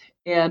this,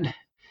 and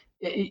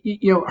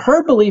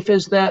her belief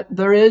is that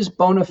there is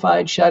bona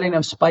fide shedding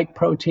of spike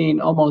protein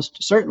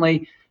almost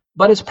certainly,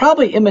 but it's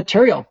probably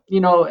immaterial.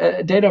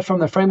 Data from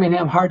the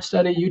Framingham Heart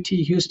Study, UT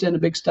Houston, a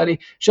big study,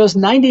 shows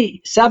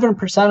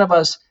 97% of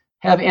us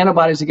have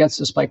antibodies against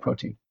the spike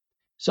protein.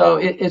 So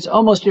it's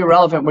almost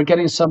irrelevant. We're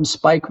getting some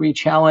spike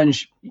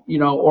re-challenge,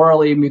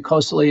 orally,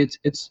 mucosally.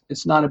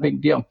 It's not a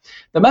big deal.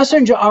 The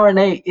messenger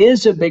RNA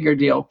is a bigger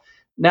deal.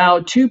 Now,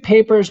 2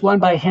 papers, one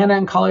by Hannah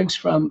and colleagues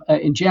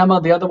in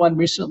JAMA, the other one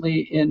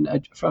recently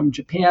from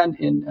Japan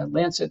in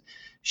Lancet,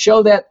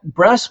 show that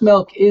breast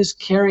milk is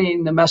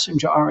carrying the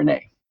messenger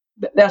RNA.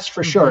 That's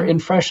for sure in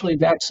freshly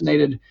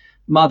vaccinated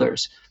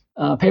mothers.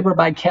 Paper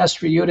by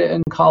Castriuta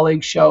and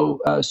colleagues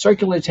show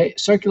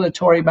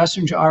circulatory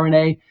messenger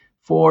RNA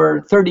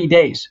for 30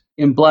 days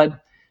in blood.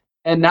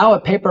 And now a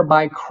paper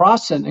by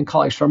Crossan and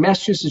colleagues from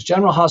Massachusetts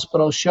General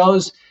Hospital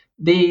shows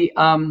the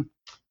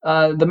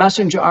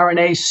messenger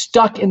RNA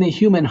stuck in the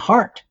human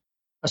heart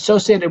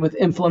associated with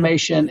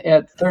inflammation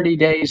at 30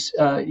 days,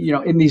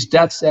 in these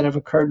deaths that have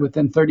occurred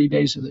within 30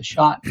 days of the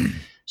shot.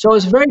 So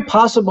it's very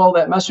possible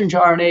that messenger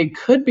RNA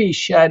could be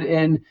shed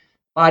in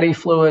body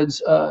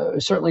fluids,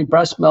 certainly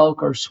breast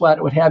milk or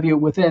sweat, what have you,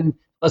 within,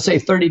 let's say,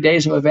 30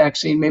 days of a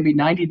vaccine, maybe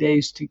 90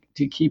 days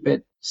to keep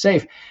it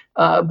safe.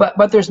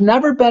 But there's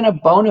never been a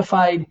bona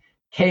fide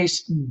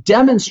case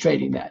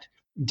demonstrating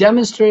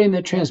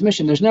the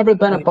transmission. There's never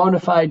been a bona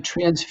fide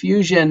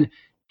transfusion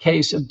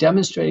case of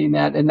demonstrating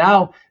that. And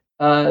now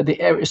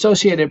the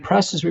Associated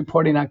Press is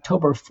reporting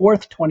October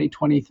 4th,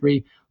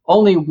 2023,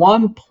 only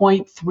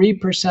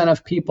 1.3%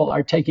 of people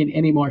are taking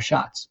any more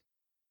shots.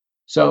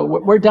 So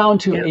we're down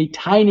to a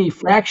tiny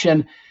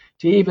fraction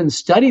to even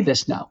study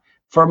this now.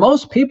 For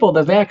most people,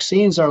 the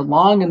vaccines are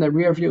long in the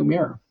rearview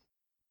mirror.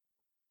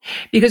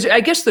 Because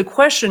I guess the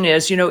question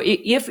is,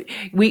 if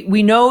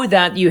we know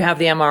that you have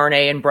the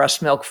mRNA in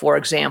breast milk, for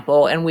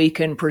example, and we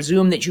can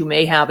presume that you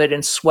may have it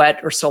in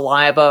sweat or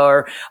saliva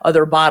or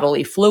other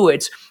bodily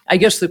fluids, I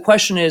guess the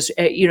question is,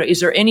 is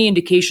there any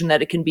indication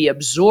that it can be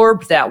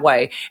absorbed that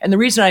way? And the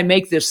reason I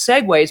make this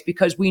segue is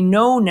because we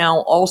know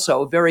now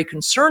also, very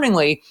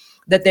concerningly,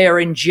 that they are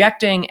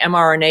injecting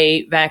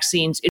mRNA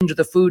vaccines into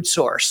the food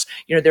source.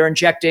 They're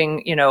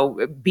injecting,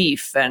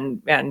 beef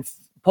and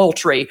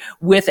poultry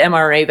with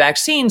mRNA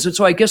vaccines. And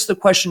so I guess the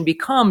question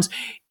becomes,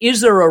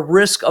 is there a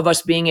risk of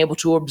us being able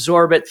to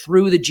absorb it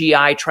through the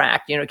GI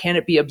tract? Can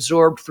it be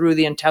absorbed through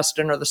the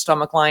intestine or the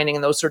stomach lining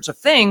and those sorts of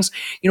things?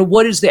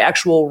 What is the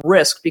actual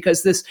risk?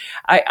 Because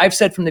I've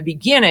said from the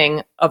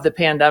beginning of the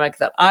pandemic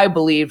that I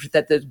believed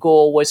that the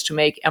goal was to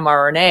make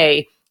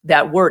mRNA,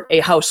 that word,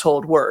 a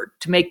household word,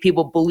 to make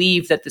people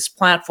believe that this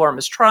platform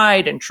is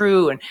tried and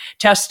true and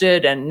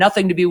tested and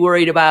nothing to be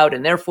worried about.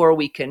 And therefore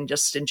we can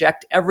just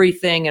inject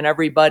everything and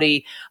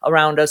everybody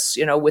around us,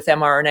 with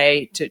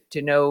mRNA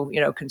to no,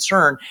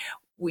 concern.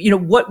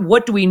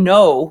 What do we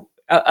know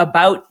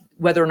about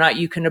whether or not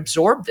you can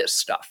absorb this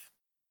stuff?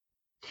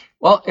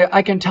 Well,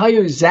 I can tell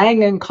you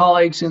Zhang and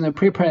colleagues in the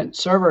preprint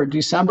server,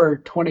 December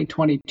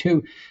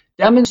 2022,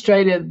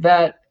 demonstrated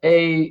that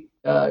a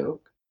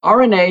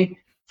RNA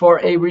for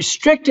a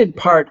restricted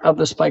part of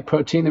the spike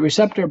protein, the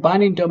receptor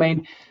binding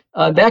domain,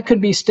 that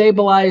could be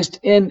stabilized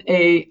in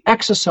a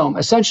exosome,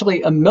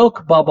 essentially a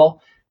milk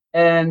bubble.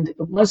 And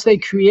once they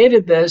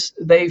created this,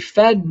 they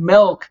fed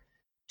milk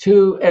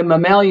to a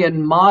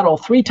mammalian model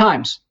 3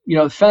 times,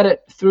 fed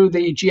it through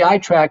the GI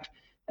tract,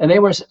 and they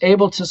were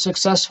able to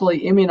successfully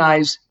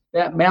immunize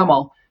that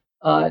mammal.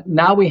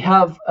 Now we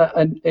have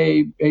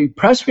a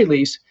press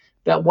release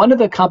that one of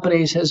the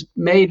companies has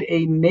made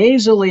a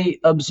nasally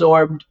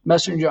absorbed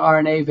messenger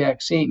RNA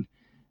vaccine.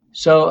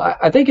 So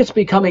I think it's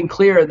becoming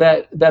clear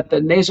that the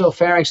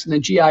nasopharynx and the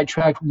GI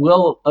tract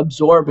will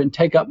absorb and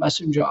take up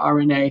messenger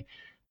RNA.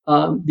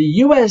 The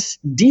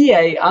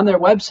USDA on their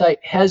website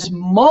has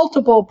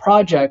multiple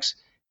projects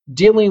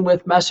dealing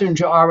with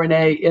messenger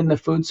RNA in the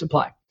food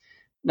supply.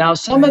 Now,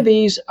 some of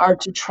these are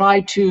to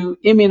try to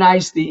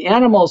immunize the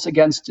animals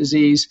against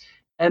disease,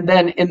 and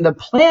then in the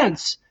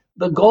plants,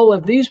 the goal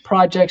of these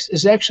projects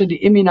is actually to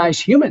immunize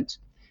humans,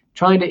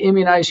 trying to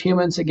immunize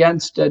humans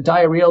against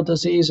diarrheal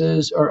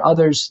diseases or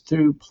others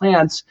through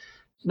plants.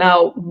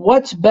 Now,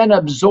 what's been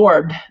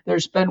absorbed?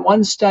 There's been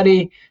one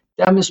study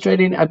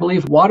demonstrating, I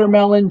believe,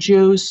 watermelon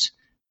juice.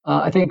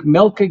 I think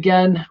milk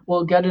again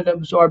will get it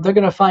absorbed. They're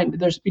going to find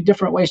there's be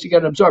different ways to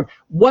get it absorbed.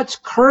 What's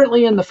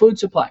currently in the food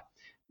supply?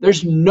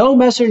 There's no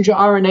messenger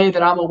RNA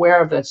that I'm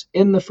aware of that's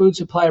in the food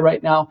supply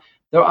right now.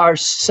 There are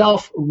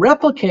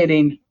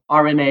self-replicating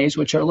RNAs,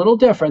 which are a little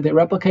different. They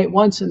replicate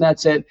once and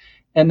that's it.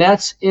 And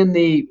that's in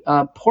the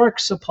pork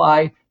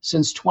supply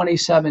since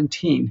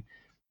 2017.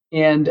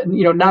 And,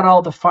 not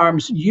all the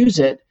farms use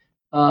it,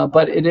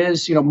 but it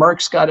is,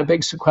 Merck's got a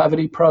big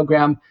sequivity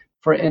program,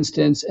 for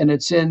instance, and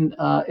it's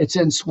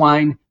in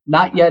swine,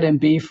 not yet in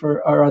beef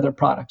or other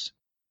products.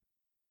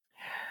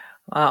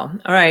 Wow.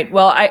 All right.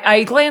 Well,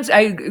 I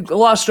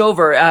glossed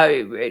over,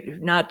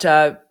 not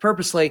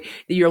purposely,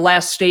 your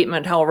last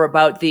statement, however,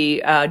 about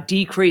the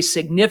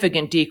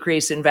significant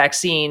decrease in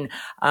vaccine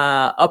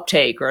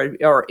uptake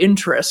or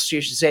interest, you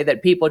should say,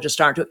 that people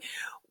just aren't doing.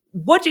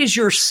 what is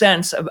your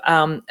sense of,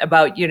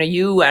 about,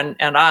 you and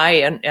I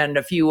and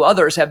a few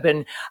others have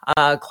been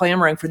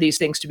clamoring for these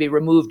things to be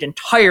removed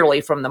entirely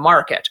from the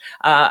market.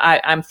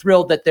 I'm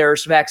thrilled that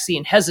there's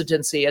vaccine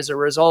hesitancy as a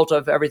result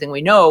of everything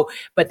we know,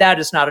 but that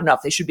is not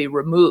enough. They should be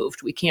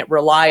removed. We can't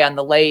rely on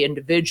the lay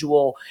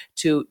individual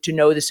to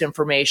know this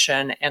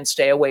information and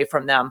stay away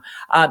from them.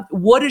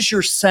 What is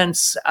your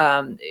sense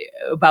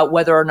about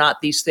whether or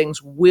not these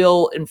things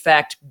will, in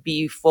fact,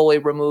 be fully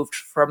removed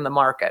from the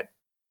market?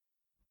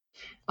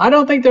 I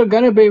don't think they're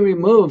going to be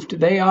removed.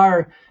 They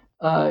are,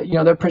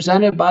 they're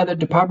presented by the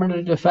Department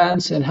of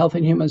Defense and Health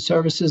and Human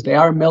Services. They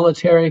are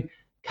military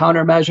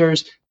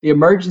countermeasures. The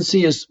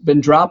emergency has been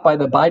dropped by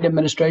the Biden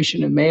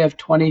administration in May of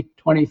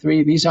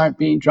 2023. These aren't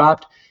being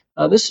dropped.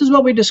 This is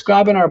what we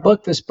describe in our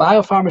book, this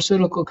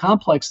biopharmaceutical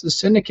complex, the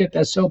syndicate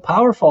that's so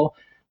powerful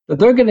that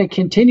they're going to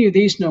continue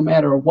these no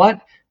matter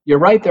what. You're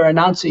right, they're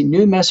announcing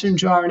new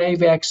messenger RNA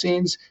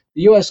vaccines.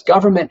 The U.S.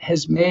 government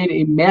has made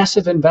a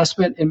massive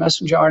investment in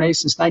messenger RNA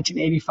since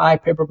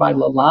 1985. Paper by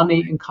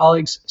Lalani and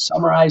colleagues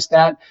summarized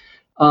that.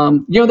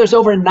 There's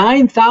over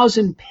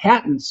 9,000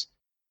 patents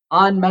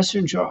on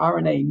messenger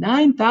RNA.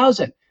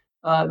 9,000.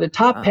 The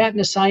top patent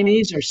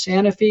assignees are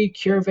Sanofi,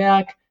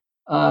 CureVac,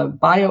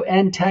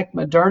 BioNTech,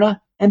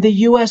 Moderna, and the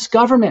U.S.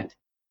 government.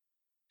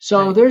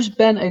 So there's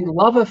been a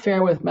love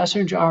affair with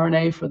messenger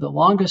RNA for the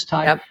longest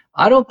time. Yep.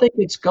 I don't think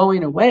it's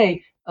going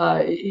away,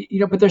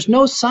 but there's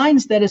no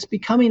signs that it's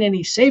becoming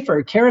any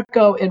safer.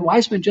 Carrico and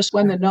Weissman just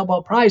won the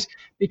Nobel Prize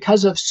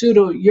because of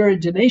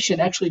pseudouridination,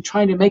 actually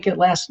trying to make it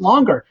last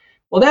longer.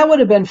 Well, that would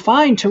have been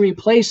fine to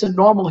replace a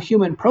normal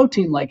human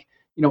protein like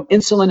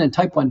insulin in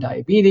type 1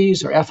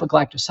 diabetes or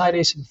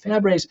alpha-galactosidase and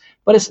Fabry's,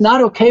 but it's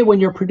not okay when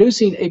you're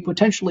producing a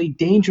potentially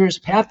dangerous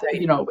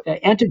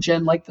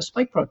antigen like the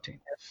spike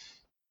protein.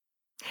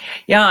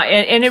 Yeah,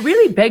 and it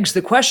really begs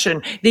the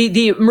question.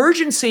 The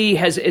emergency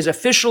is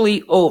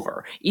officially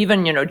over.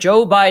 Even,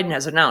 Joe Biden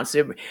has announced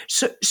it.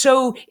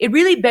 So it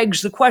really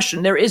begs the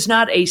question. There is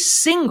not a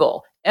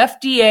single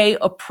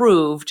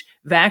FDA-approved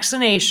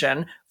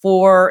vaccination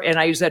for, and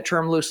I use that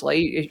term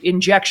loosely,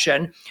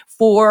 injection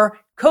for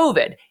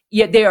COVID.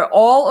 Yet they are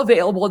all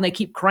available and they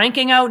keep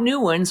cranking out new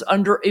ones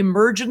under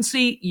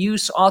emergency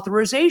use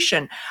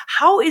authorization.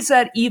 How is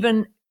that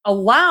even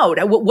allowed?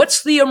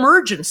 What's the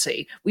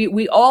emergency?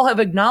 We all have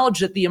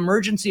acknowledged that the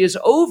emergency is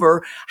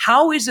over.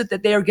 How is it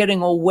that they are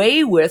getting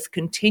away with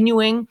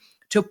continuing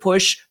to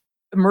push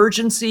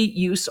emergency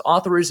use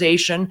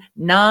authorization,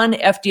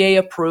 non-FDA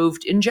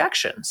approved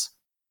injections?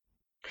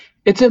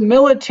 It's a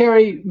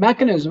military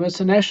mechanism. It's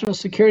a National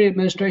Security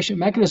Administration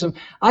mechanism.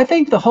 I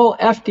think the whole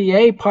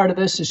FDA part of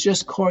this is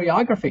just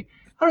choreography.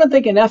 I don't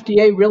think an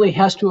FDA really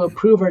has to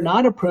approve or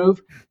not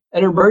approve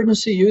an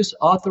emergency use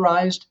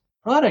authorized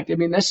product. I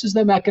mean, this is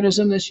the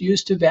mechanism that's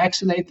used to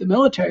vaccinate the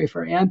military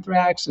for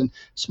anthrax and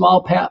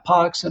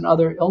smallpox and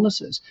other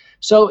illnesses.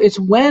 So it's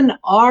when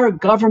our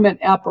government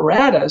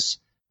apparatus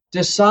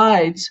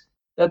decides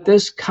that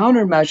this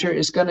countermeasure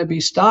is going to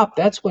be stopped,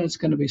 that's when it's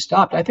going to be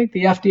stopped. I think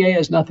the FDA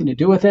has nothing to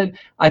do with it.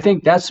 I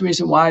think that's the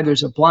reason why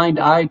there's a blind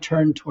eye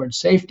turned towards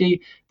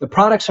safety. The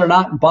products are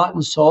not bought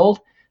and sold.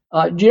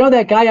 Do you know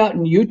that guy out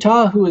in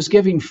Utah who was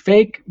giving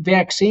fake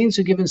vaccines,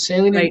 who given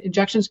saline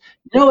injections?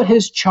 You know what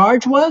his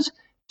charge was?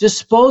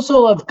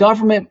 Disposal of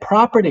government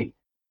property.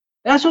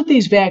 That's what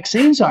these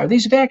vaccines are.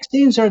 These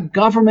vaccines are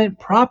government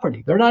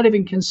property. They're not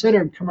even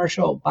considered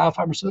commercial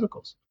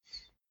biopharmaceuticals.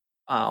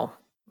 Wow.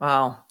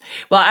 Well,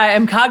 I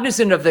am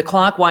cognizant of the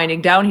clock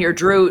winding down here,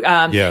 Drew.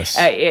 Yes.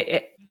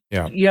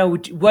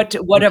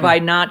 What have I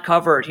not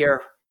covered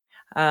here?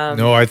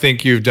 No, I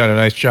think you've done a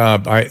nice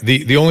job.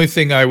 The only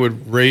thing I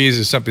would raise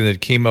is something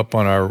that came up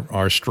on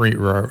our stream,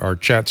 our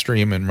chat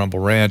stream in Rumble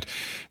Rant,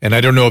 and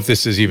I don't know if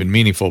this is even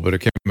meaningful, but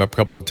it came up a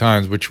couple of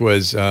times, which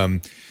was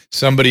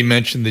somebody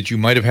mentioned that you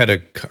might have had a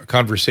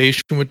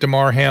conversation with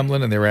Damar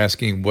Hamlin, and they were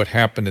asking what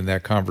happened in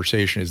that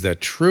conversation. Is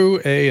that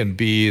true? A, and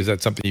B, is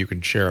that something you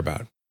can share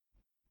about?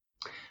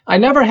 I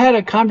never had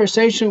a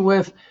conversation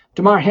with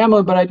Damar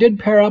Hamlin, but I did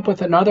pair up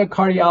with another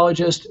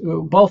cardiologist,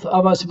 both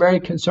of us very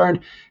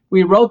concerned.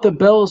 We wrote the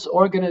Bills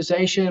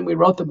organization, we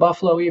wrote the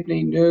Buffalo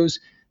Evening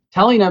News,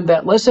 telling them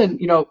that, listen,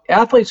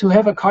 athletes who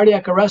have a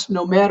cardiac arrest,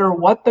 no matter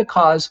what the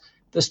cause,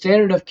 the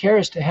standard of care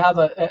is to have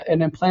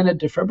an implanted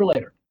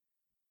defibrillator.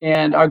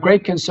 And our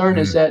great concern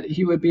is that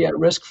he would be at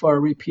risk for a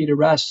repeat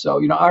arrest.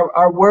 So,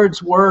 our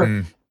words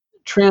were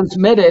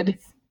transmitted,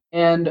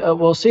 and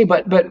we'll see.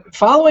 But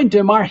following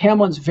Damar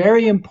Hamlin's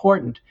very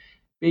important,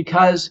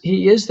 because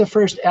he is the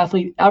first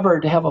athlete ever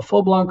to have a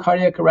full-blown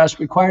cardiac arrest,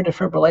 require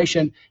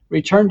defibrillation,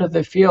 return to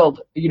the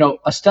field,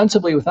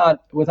 ostensibly without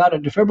a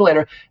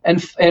defibrillator.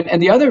 And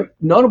the other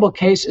notable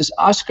case is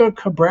Oscar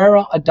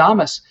Cabrera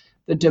Adames,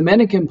 the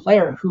Dominican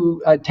player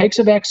who takes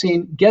a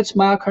vaccine, gets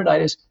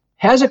myocarditis,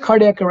 has a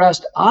cardiac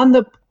arrest on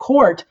the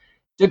court,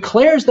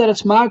 declares that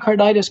it's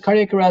myocarditis,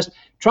 cardiac arrest,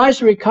 tries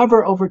to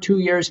recover over 2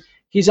 years.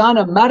 He's on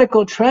a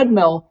medical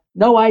treadmill,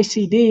 no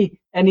ICD,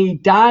 and he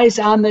dies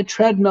on the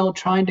treadmill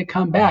trying to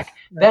come back.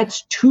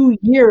 That's 2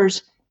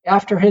 years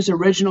after his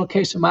original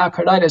case of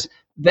myocarditis.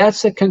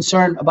 That's the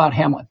concern about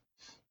Hamlin.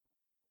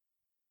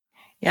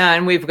 Yeah,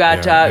 and we've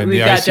got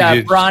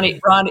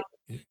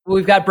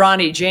We've got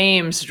Bronny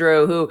James,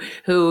 Drew,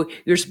 who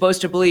you're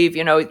supposed to believe,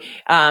 you know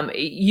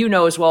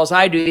as well as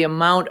I do, the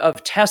amount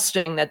of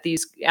testing that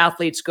these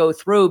athletes go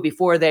through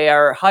before they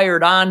are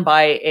hired on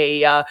by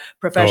a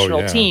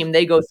professional team.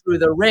 They go through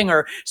the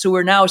ringer. So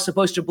we're now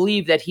supposed to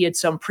believe that he had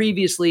some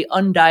previously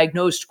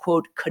undiagnosed,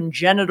 quote,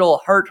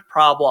 congenital heart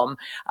problem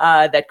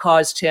that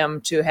caused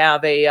him to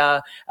have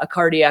a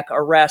cardiac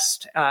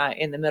arrest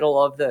in the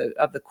middle of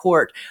the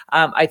court.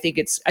 I think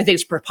it's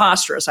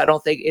preposterous. I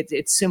don't think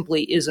it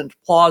simply isn't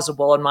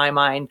plausible in my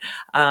mind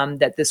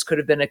that this could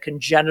have been a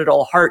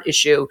congenital heart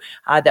issue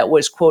that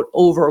was, quote,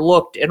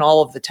 overlooked in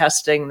all of the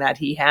testing that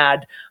he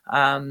had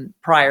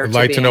prior. I'd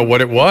like to know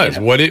what it was.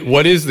 What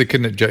is the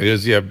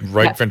does he have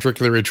right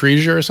ventricular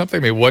atresia or something?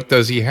 I mean, what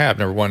does he have?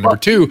 Number one. Number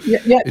two,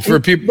 for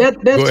people.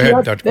 Go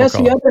ahead, Dr. That's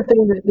McCullough. the other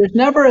thing. That there's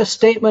never a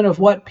statement of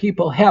what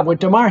people have. With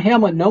Damar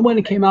Hamlin, no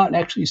one came out and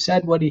actually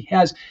said what he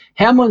has.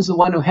 Hamlin's the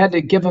one who had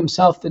to give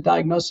himself the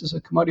diagnosis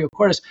of commotio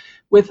cordis.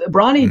 With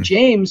Bronny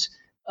James,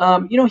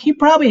 he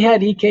probably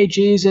had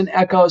EKGs and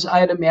echoes,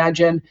 I'd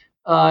imagine.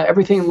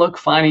 Everything looked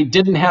fine. He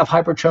didn't have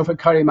hypertrophic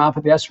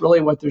cardiomyopathy. That's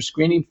really what they're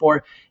screening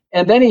for.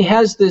 And then he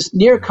has this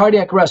near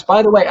cardiac arrest.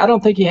 By the way, I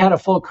don't think he had a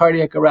full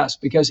cardiac arrest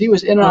because he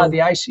was in and out of the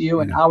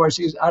ICU in hours.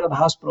 He was out of the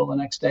hospital the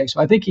next day.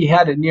 So I think he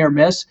had a near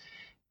miss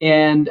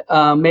and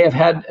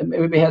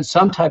maybe had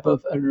some type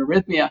of an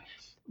arrhythmia.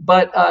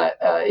 But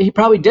he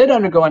probably did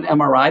undergo an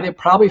MRI. They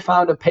probably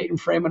found a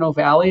patent foramen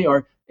ovale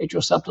or atrial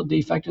septal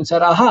defect and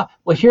said, aha,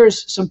 well,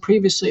 here's some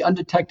previously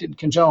undetected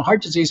congenital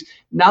heart disease.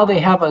 Now they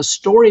have a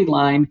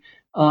storyline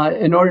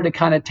in order to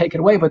kind of take it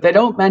away. But they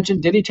don't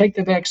mention, did he take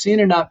the vaccine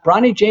or not?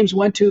 Bronny James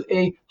went to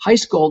a high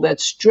school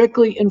that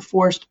strictly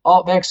enforced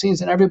all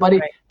vaccines and everybody.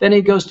 Right. Then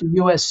he goes to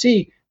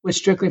USC, which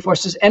strictly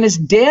enforces. And his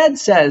dad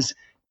says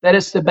that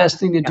it's the best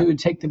thing to do to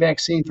take the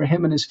vaccine for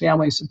him and his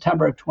family in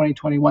September of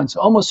 2021. So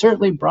almost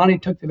certainly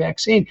Bronny took the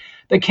vaccine.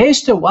 The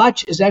case to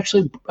watch is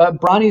actually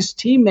Bronny's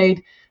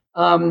teammate,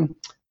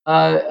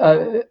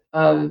 Vince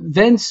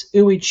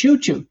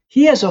Uichuchu.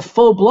 He has a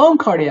full-blown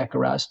cardiac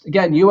arrest.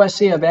 Again,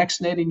 USC, a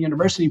vaccinating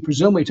university,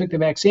 presumably took the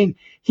vaccine.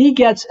 He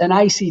gets an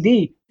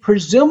ICD,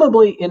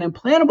 presumably an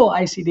implantable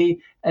ICD,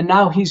 and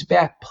now he's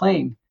back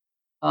playing.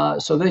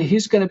 So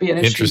he's going to be an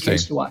interesting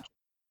case to watch.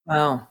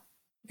 Wow.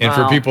 And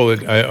for people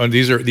that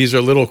these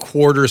are little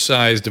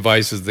quarter-sized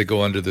devices that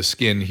go under the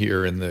skin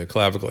here in the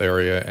clavicle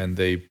area, and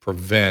they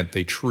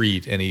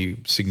treat any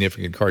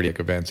significant cardiac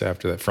events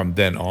after that from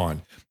then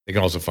on. They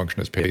can also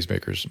function as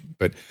pacemakers.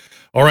 But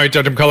all right,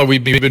 Dr. McCullough,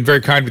 we've been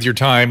very kind with your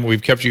time.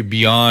 We've kept you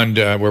beyond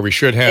where we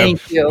should have.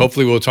 Thank you.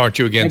 Hopefully we'll talk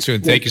to you again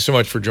soon. Thank you so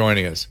much for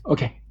joining us.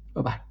 Okay.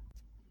 Bye-bye.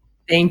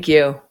 Thank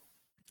you.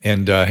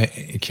 And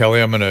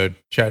Kelly, I'm going to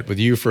chat with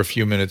you for a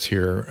few minutes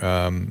here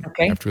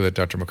after we let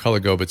Dr.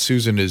 McCullough go. But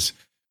Susan is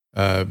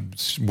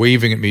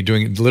waving at me,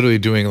 literally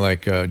doing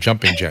like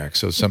jumping jacks.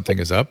 So something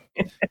is up.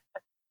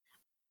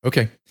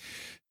 Okay.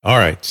 All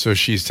right. So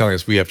she's telling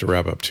us we have to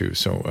wrap up too.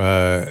 So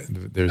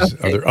there's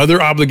other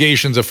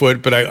obligations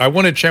afoot, but I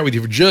want to chat with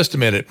you for just a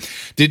minute.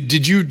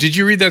 Did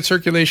you read that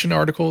circulation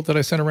article that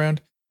I sent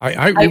around?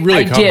 It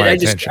really caught my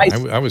attention.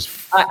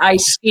 I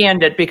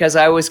scanned it because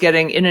I was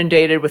getting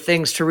inundated with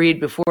things to read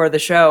before the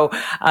show.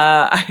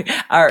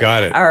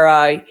 Got it.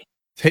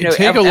 Take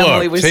a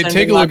look.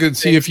 Take a look and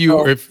see if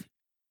you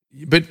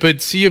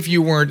but see if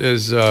you weren't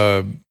as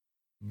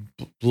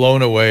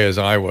blown away as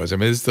I was. I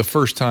mean, this is the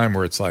first time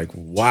where it's like,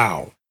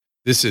 wow,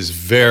 this is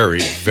very,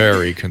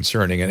 very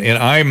concerning. And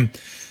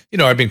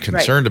I've been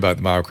concerned about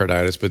the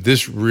myocarditis, but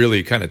this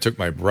really kind of took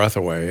my breath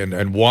away.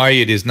 And why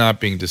it is not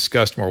being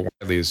discussed more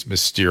widely is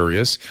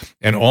mysterious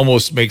and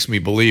almost makes me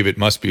believe it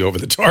must be over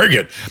the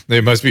target.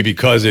 It must be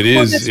because it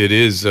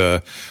is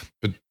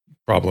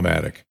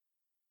problematic.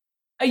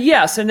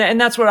 Yes, and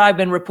that's what I've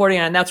been reporting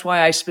on. And that's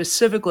why I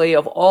specifically,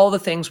 of all the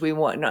things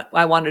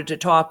I wanted to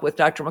talk with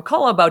Dr.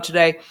 McCullough about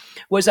today,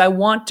 was I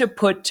want to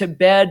put to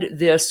bed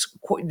this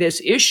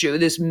issue,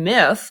 this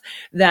myth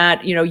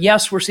that,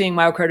 yes, we're seeing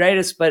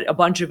myocarditis, but a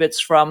bunch of it's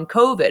from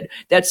COVID.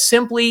 That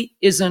simply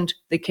isn't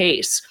the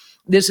case.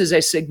 This is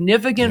a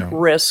significant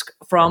risk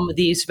from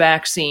these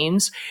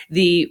vaccines.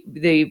 The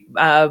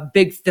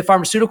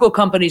pharmaceutical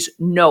companies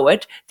know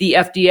it. The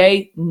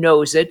FDA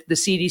knows it. The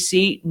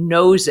CDC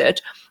knows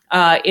it.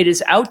 It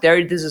is out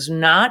there. This is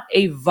not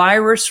a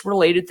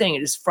virus-related thing.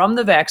 It is from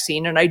the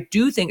vaccine, and I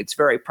do think it's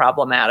very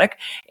problematic.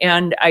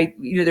 And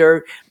there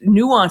are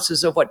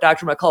nuances of what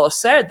Dr. McCullough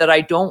said that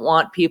I don't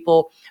want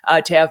people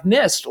to have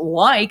missed,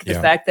 like the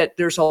fact that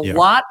there's a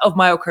lot of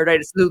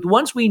myocarditis. The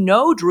ones we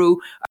know,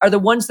 Drew, are the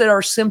ones that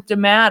are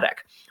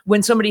symptomatic.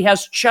 When somebody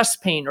has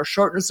chest pain or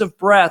shortness of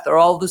breath or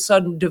all of a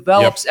sudden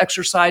develops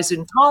exercise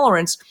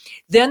intolerance,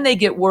 then they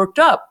get worked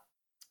up.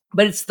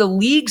 But it's the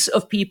leagues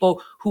of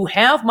people who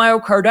have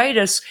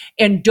myocarditis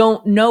and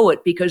don't know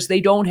it because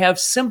they don't have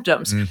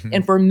symptoms. Mm-hmm.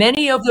 And for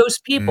many of those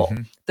people,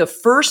 the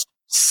first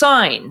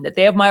sign that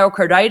they have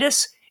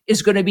myocarditis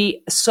is going to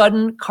be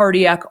sudden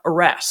cardiac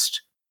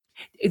arrest.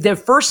 The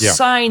first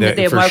sign that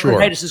they have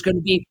myocarditis is going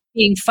to be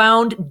being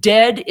found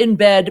dead in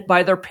bed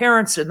by their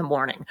parents in the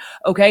morning.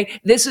 Okay.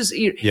 This is,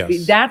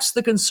 that's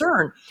the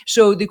concern.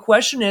 So the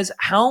question is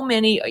how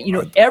many,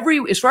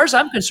 as far as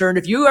I'm concerned,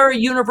 if you are a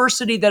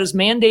university that has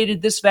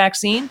mandated this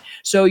vaccine,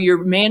 so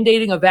you're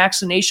mandating a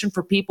vaccination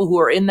for people who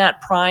are in that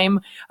prime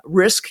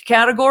risk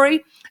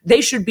category,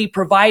 they should be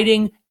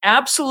providing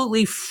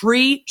absolutely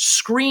free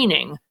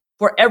screening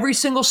for every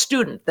single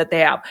student that they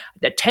have,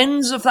 the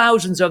tens of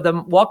thousands of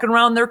them walking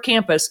around their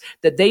campus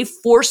that they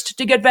forced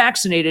to get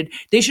vaccinated.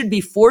 They should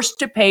be forced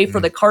to pay for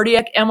the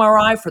cardiac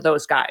MRI for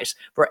those guys,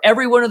 for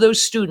every one of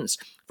those students,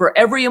 for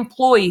every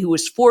employee who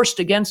is forced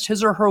against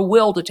his or her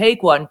will to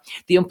take one.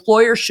 The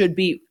employer should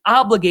be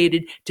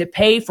obligated to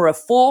pay for a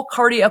full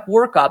cardiac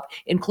workup,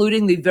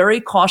 including the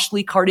very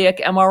costly cardiac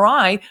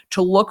MRI,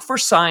 to look for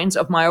signs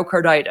of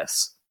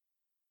myocarditis.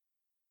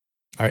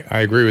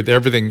 I agree with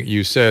everything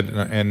you said.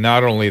 And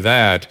not only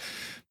that,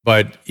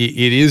 but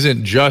it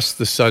isn't just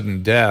the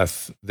sudden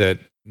death that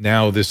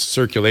now this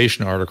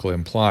circulation article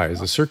implies.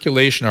 The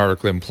circulation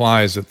article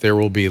implies that there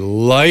will be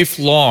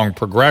lifelong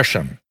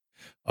progression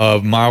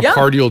of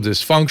myocardial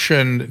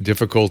dysfunction,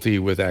 difficulty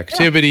with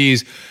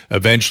activities,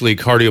 eventually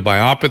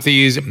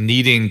cardiomyopathies,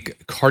 needing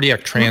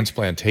cardiac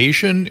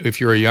transplantation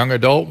if you're a young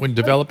adult when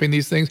developing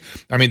these things.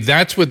 I mean,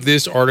 that's what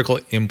this article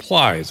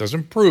implies.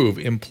 Doesn't prove,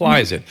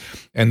 implies it.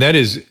 And that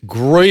is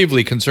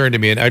gravely concerning to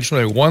me. And I just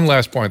want to make one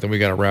last point, then we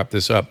got to wrap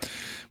this up,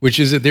 which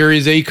is that there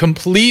is a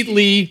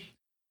completely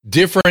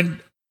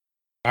different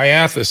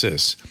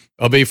diathesis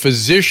of a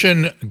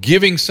physician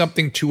giving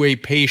something to a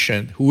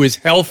patient who is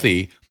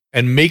healthy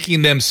and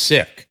making them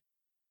sick,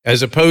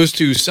 as opposed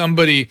to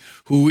somebody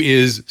who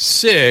is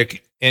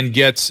sick and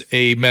gets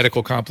a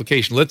medical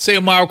complication. Let's say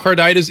a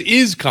myocarditis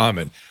is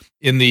common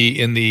in the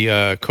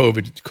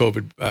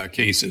COVID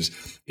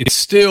cases. It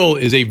still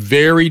is a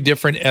very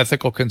different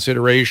ethical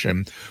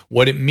consideration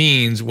what it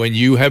means when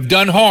you have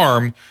done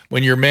harm,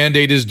 when your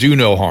mandate is do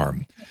no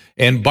harm.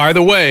 And by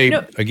the way,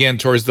 again,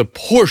 towards the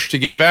push to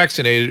get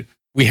vaccinated,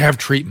 we have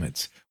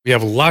treatments. We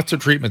have lots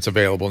of treatments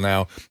available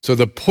now. So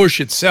the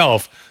push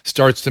itself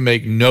starts to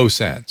make no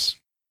sense.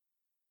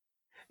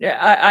 Yeah,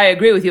 I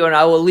agree with you, and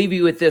I will leave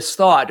you with this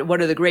thought.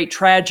 One of the great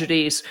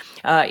tragedies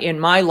in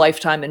my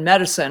lifetime in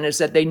medicine is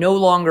that they no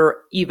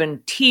longer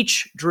even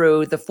teach,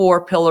 Drew, the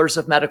 4 pillars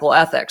of medical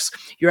ethics.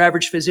 Your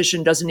average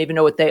physician doesn't even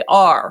know what they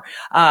are.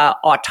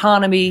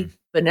 Autonomy,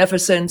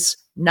 beneficence,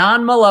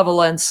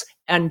 non-malevolence,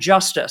 and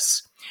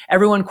justice.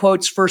 Everyone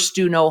quotes first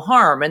do no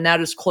harm, and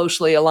that is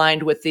closely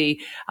aligned with the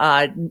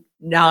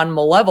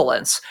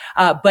non-malevolence.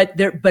 But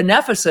their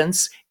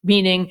beneficence,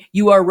 meaning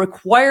you are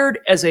required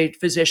as a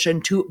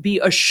physician to be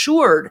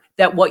assured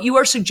that what you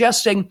are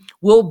suggesting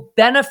will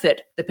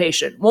benefit the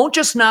patient, won't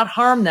just not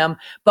harm them,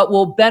 but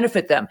will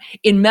benefit them.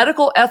 In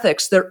medical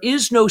ethics, there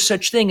is no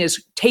such thing as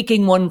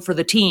taking one for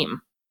the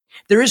team.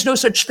 There is no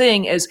such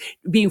thing as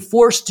being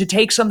forced to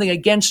take something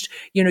against,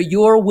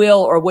 your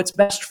will or what's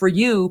best for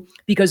you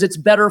because it's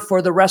better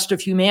for the rest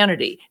of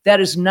humanity. That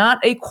is not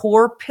a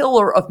core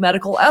pillar of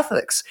medical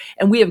ethics.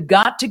 And we have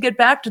got to get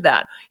back to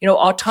that.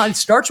 It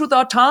starts with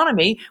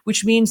autonomy,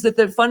 which means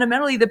that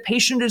fundamentally the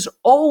patient is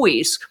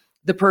always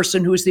the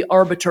person who is the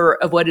arbiter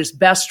of what is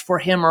best for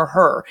him or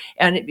her.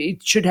 And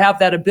it should have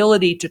that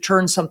ability to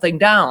turn something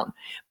down.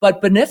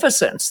 But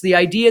beneficence, the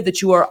idea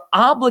that you are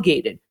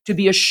obligated to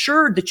be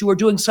assured that you are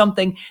doing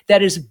something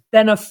that is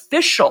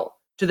beneficial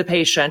to the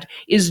patient,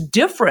 is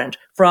different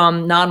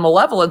from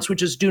non-malevolence,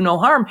 which is do no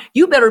harm.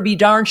 You better be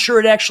darn sure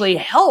it actually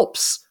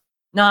helps,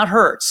 not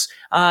hurts.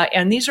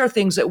 And these are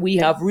things that we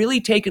have really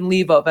taken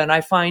leave of. And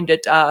I find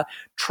it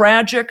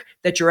tragic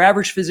that your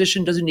average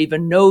physician doesn't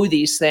even know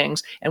these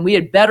things. And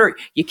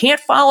you can't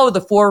follow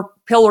the 4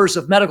 pillars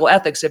of medical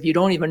ethics if you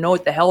don't even know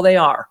what the hell they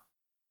are.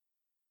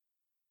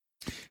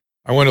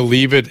 I want to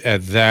leave it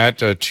at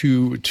that.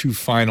 Two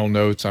final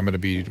notes. I'm going to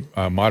be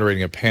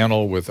moderating a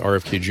panel with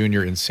RFK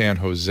Jr. in San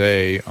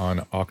Jose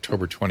on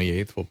October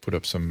 28th. We'll put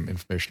up some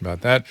information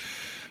about that.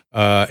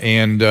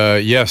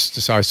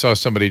 Yes, I saw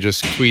somebody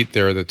just tweet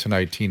there that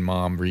tonight Teen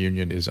Mom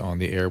Reunion is on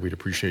the air. We'd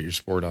appreciate your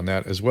support on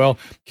that as well.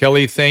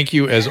 Kelly, thank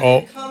you as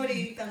all.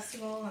 Comedy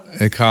Festival.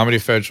 Comedy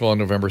Festival on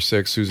November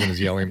 6th. Susan is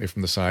yelling at me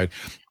from the side.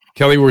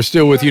 Kelly, we're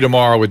still with you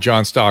tomorrow with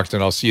John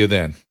Stockton. I'll see you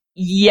then.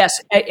 Yes,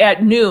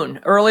 at noon,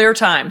 earlier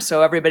time.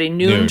 So everybody,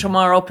 noon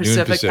tomorrow,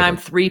 Pacific time,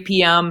 3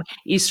 p.m.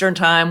 Eastern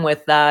time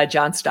with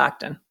John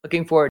Stockton.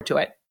 Looking forward to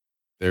it.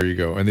 There you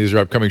go. And these are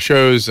upcoming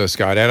shows.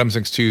 Scott Adams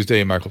next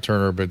Tuesday, Michael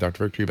Turner, but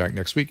Dr. Victory back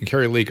next week, and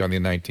Carrie Leak on the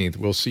 19th.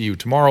 We'll see you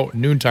tomorrow,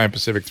 noontime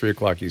Pacific, 3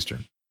 o'clock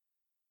Eastern.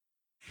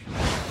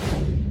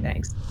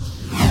 Thanks.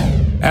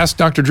 Ask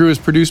Dr. Drew is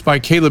produced by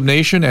Caleb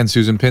Nation and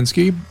Susan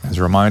Pinsky. As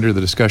a reminder,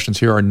 the discussions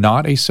here are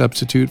not a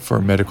substitute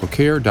for medical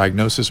care,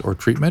 diagnosis, or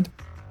treatment.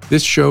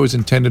 This show is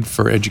intended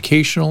for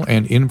educational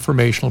and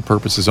informational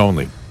purposes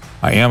only.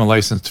 I am a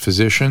licensed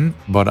physician,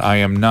 but I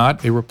am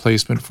not a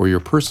replacement for your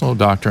personal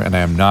doctor, and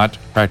I am not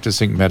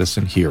practicing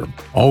medicine here.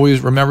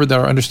 Always remember that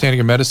our understanding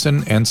of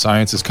medicine and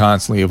science is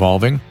constantly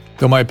evolving.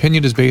 Though my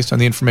opinion is based on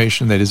the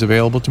information that is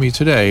available to me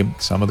today,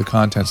 some of the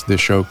contents of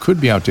this show could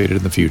be outdated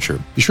in the future.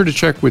 Be sure to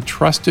check with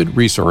trusted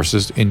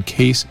resources in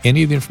case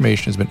any of the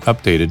information has been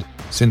updated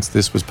since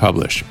this was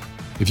published.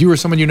 If you or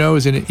someone you know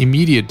is in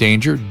immediate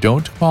danger,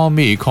 don't call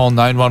me, call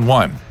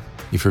 911.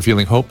 If you're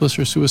feeling hopeless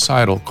or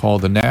suicidal, call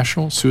the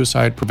National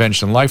Suicide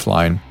Prevention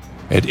Lifeline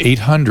at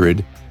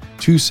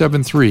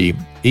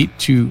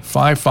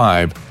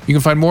 800-273-8255. You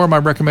can find more of my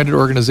recommended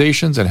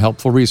organizations and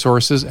helpful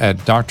resources at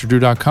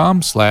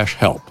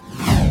drdrew.com/help.